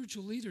a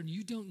spiritual leader and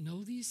you don't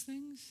know these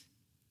things?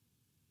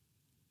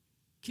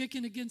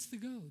 Kicking against the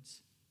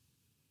goads.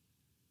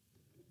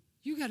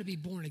 You got to be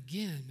born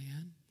again,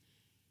 man.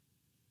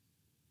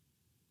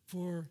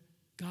 For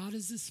God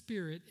is the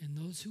Spirit, and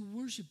those who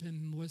worship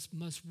him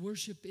must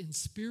worship in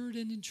spirit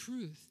and in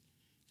truth.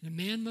 And a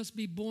man must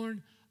be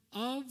born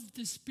of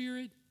the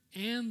Spirit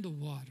and the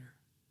water.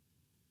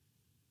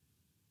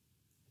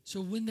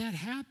 So when that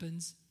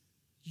happens,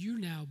 you're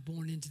now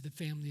born into the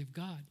family of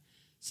God.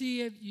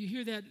 See, you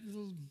hear that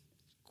little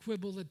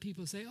quibble that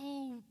people say,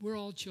 oh, we're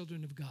all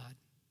children of God.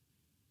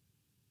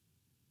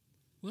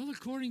 Well,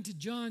 according to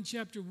John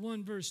chapter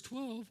 1, verse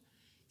 12, it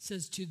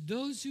says, to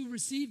those who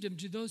received him,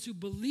 to those who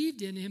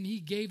believed in him,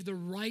 he gave the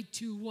right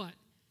to what?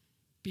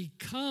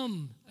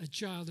 Become a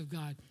child of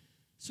God.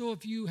 So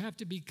if you have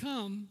to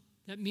become,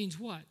 that means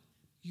what?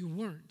 You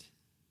weren't.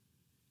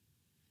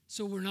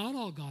 So we're not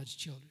all God's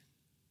children.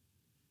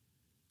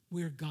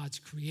 We're God's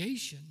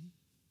creation,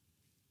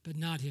 but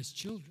not his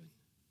children.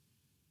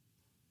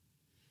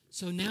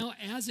 So now,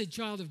 as a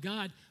child of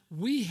God,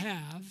 we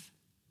have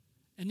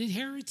an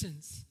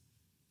inheritance.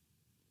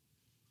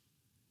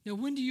 Now,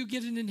 when do you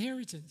get an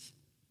inheritance?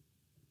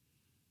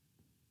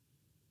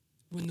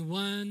 When the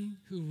one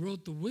who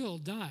wrote the will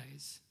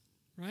dies,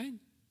 right?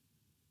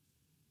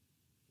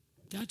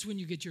 That's when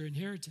you get your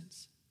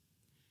inheritance.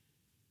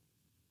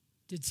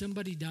 Did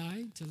somebody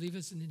die to leave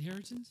us an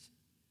inheritance?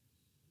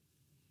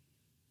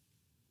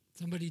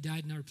 Somebody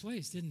died in our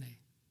place, didn't they?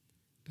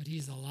 But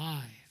he's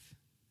alive.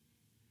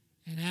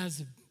 And as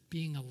of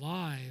being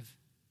alive,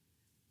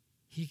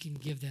 he can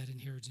give that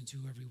inheritance to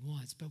whoever he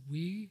wants. But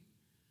we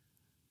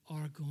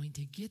are going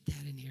to get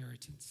that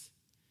inheritance.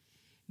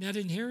 That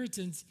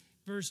inheritance,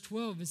 verse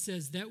 12, it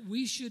says that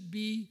we should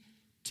be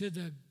to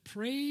the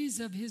praise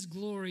of his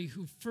glory,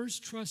 who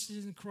first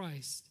trusted in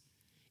Christ,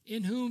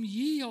 in whom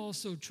ye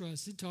also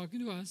trusted," talking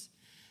to us,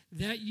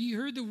 "that ye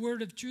heard the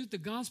word of truth, the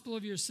gospel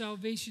of your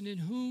salvation, in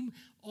whom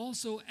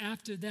also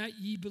after that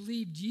ye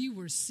believed, ye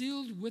were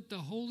sealed with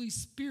the Holy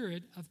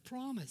Spirit of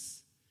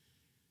promise."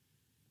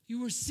 You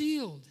were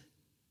sealed.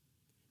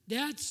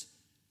 That's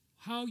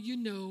how you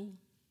know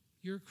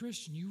you're a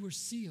Christian. You were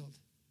sealed.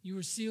 You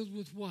were sealed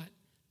with what?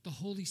 The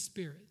Holy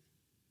Spirit.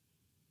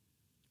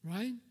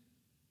 Right?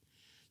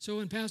 So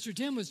when Pastor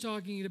Tim was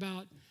talking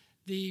about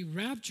the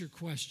rapture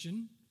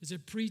question, is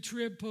it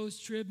pre-trib,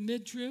 post-trib,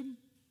 mid-trib?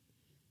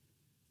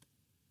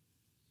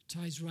 It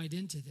ties right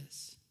into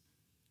this.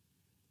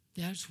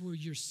 That's where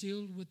you're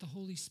sealed with the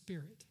Holy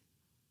Spirit.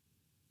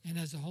 And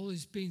as the Holy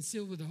Spirit being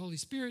sealed with the Holy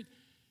Spirit,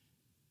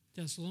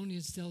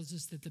 Thessalonians tells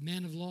us that the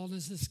man of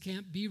lawlessness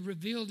can't be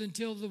revealed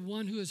until the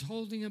one who is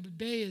holding him at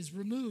bay is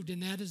removed,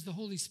 and that is the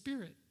Holy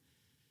Spirit.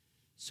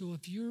 So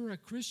if you're a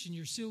Christian,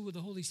 you're sealed with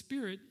the Holy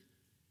Spirit,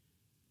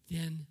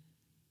 then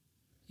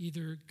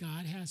either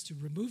God has to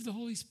remove the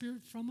Holy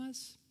Spirit from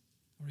us,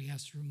 or he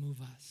has to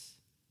remove us.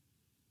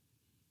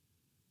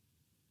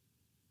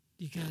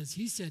 Because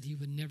he said he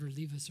would never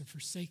leave us or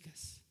forsake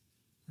us,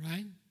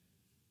 right?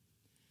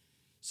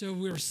 So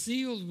we're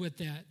sealed with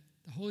that,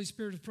 the Holy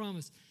Spirit of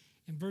promise.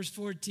 In verse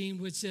 14,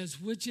 which says,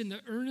 which in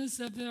the earnest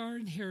of our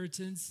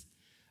inheritance,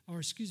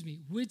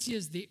 which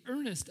is the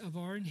earnest of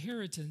our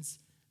inheritance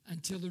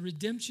until the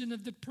redemption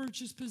of the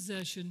purchased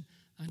possession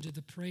unto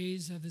the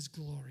praise of his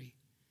glory.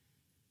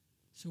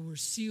 So we're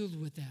sealed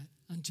with that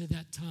unto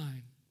that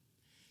time.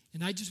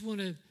 And I just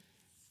want to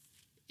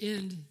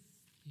end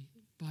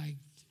by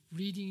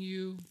reading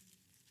you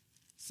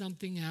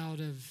something out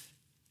of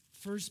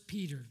 1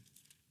 Peter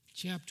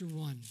chapter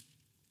 1.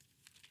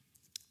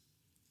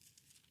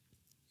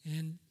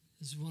 And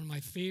this is one of my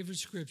favorite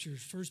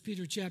scriptures. 1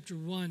 Peter chapter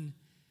 1,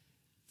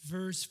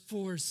 verse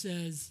 4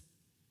 says,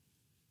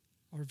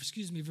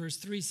 verse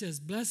 3 says,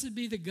 "Blessed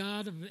be the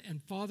God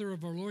and Father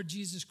of our Lord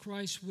Jesus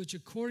Christ, which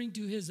according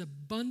to his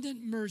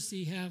abundant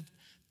mercy have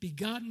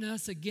begotten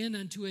us again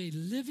unto a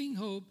living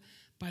hope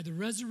by the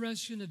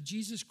resurrection of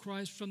Jesus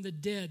Christ from the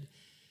dead."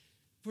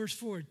 Verse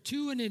 4,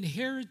 "to an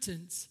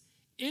inheritance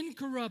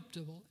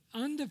incorruptible,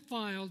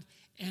 undefiled,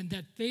 and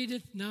that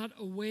fadeth not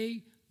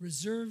away,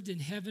 reserved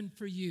in heaven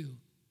for you."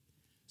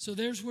 So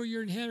there's where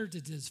your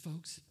inheritance is,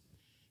 folks.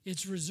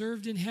 It's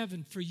reserved in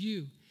heaven for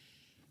you.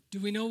 Do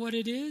we know what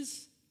it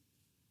is?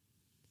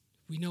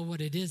 We know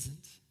what it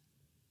isn't.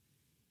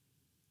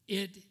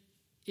 It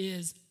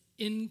is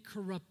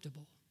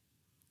incorruptible.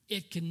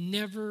 It can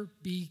never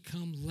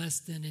become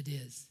less than it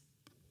is.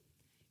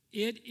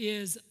 It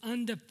is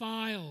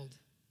undefiled,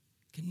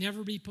 can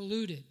never be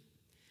polluted.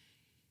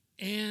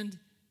 And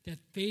that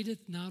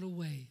fadeth not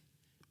away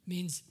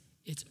means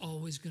it's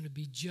always going to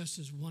be just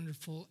as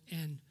wonderful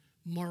and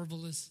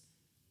marvelous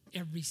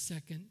every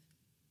second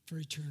for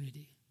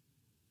eternity.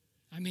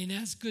 I mean,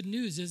 that's good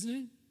news, isn't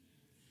it?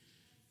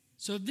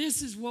 So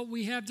this is what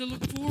we have to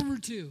look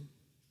forward to.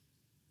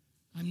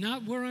 I'm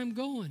not where I'm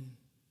going,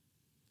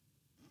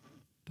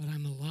 but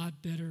I'm a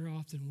lot better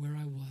off than where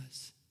I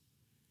was.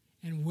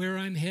 And where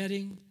I'm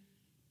heading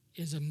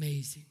is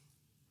amazing.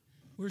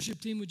 Worship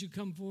team, would you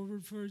come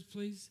forward first,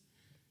 please?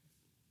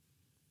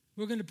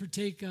 We're going to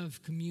partake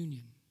of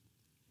communion.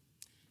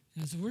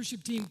 And as the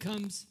worship team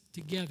comes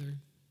together,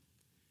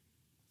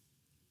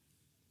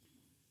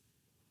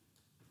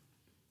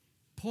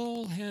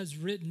 Paul has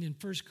written in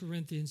 1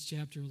 Corinthians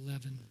chapter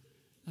 11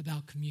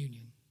 about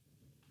communion.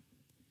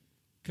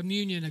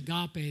 Communion,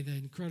 agape, the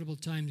incredible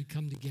time to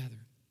come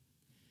together.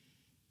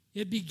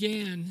 It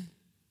began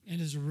and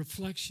is a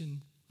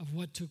reflection of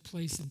what took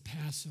place in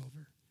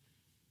Passover,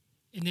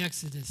 in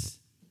Exodus,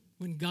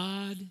 when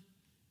God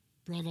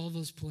brought all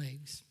those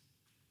plagues.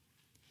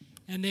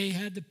 And they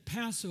had the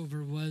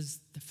Passover was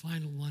the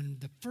final one.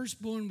 The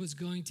firstborn was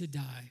going to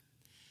die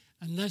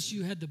unless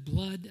you had the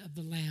blood of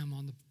the lamb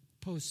on the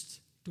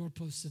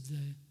doorposts of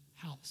the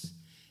house.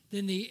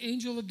 Then the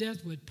angel of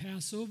death would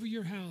pass over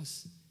your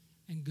house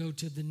and go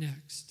to the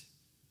next.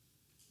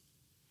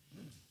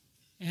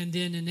 And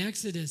then in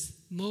Exodus,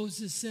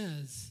 Moses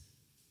says,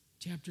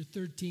 chapter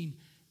 13,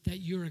 that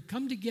you're to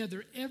come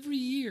together every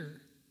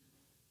year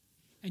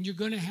and you're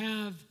going to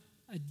have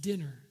a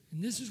dinner.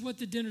 And this is what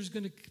the dinner is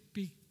going to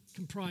be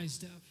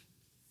comprised of.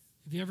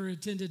 Have you ever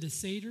attended a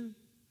Seder?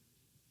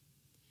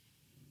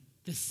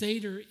 The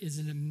Seder is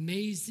an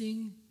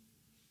amazing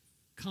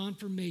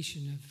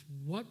confirmation of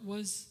what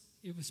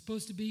it was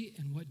supposed to be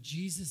and what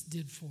Jesus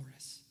did for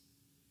us.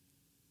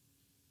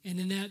 And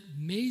in that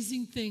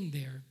amazing thing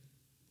there,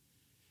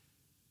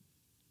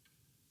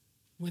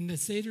 when the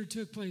Seder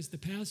took place, the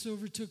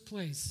Passover took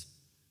place,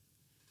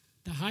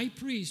 the high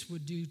priest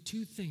would do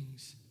two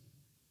things.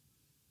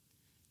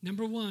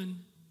 Number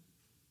one,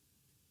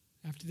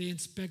 after they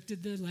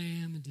inspected the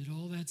lamb and did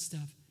all that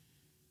stuff,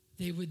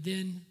 they would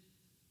then,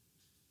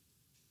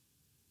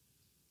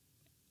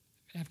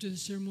 after the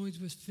ceremony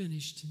was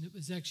finished and it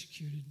was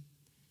executed,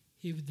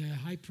 the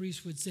high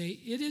priest would say,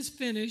 "It is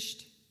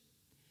finished,"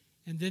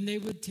 and then they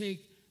would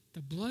take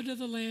the blood of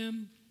the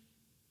lamb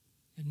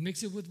and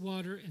mix it with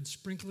water and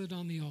sprinkle it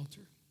on the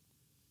altar.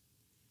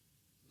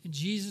 And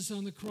Jesus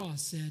on the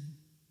cross said,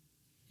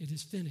 "It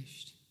is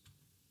finished."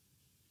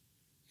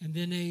 And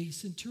then a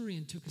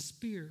centurion took a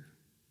spear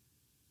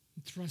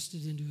and thrust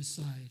it into his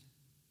side.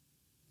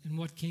 And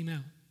what came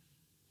out?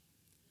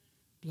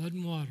 Blood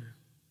and water.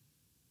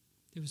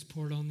 It was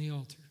poured on the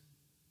altar.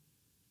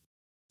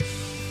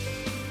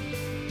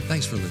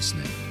 Thanks for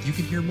listening. You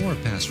can hear more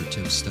of Pastor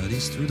Tim's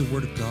studies through the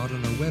Word of God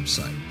on our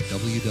website,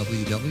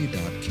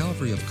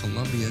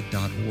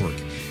 www.calvaryofcolumbia.org.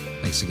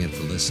 Thanks again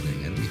for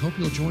listening, and we hope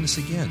you'll join us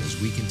again as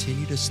we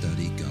continue to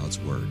study God's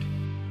Word.